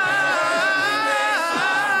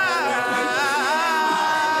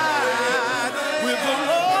with the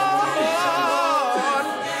Lord,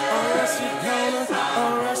 or else you're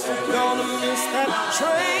gonna miss that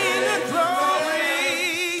train of glory.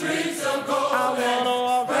 I wanna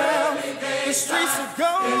walk down the streets of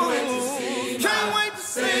gold. Can't wait to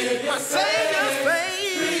see my Savior's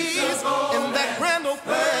face in that grand old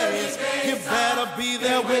place. You better be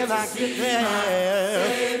there when I get there.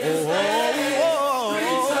 Oh,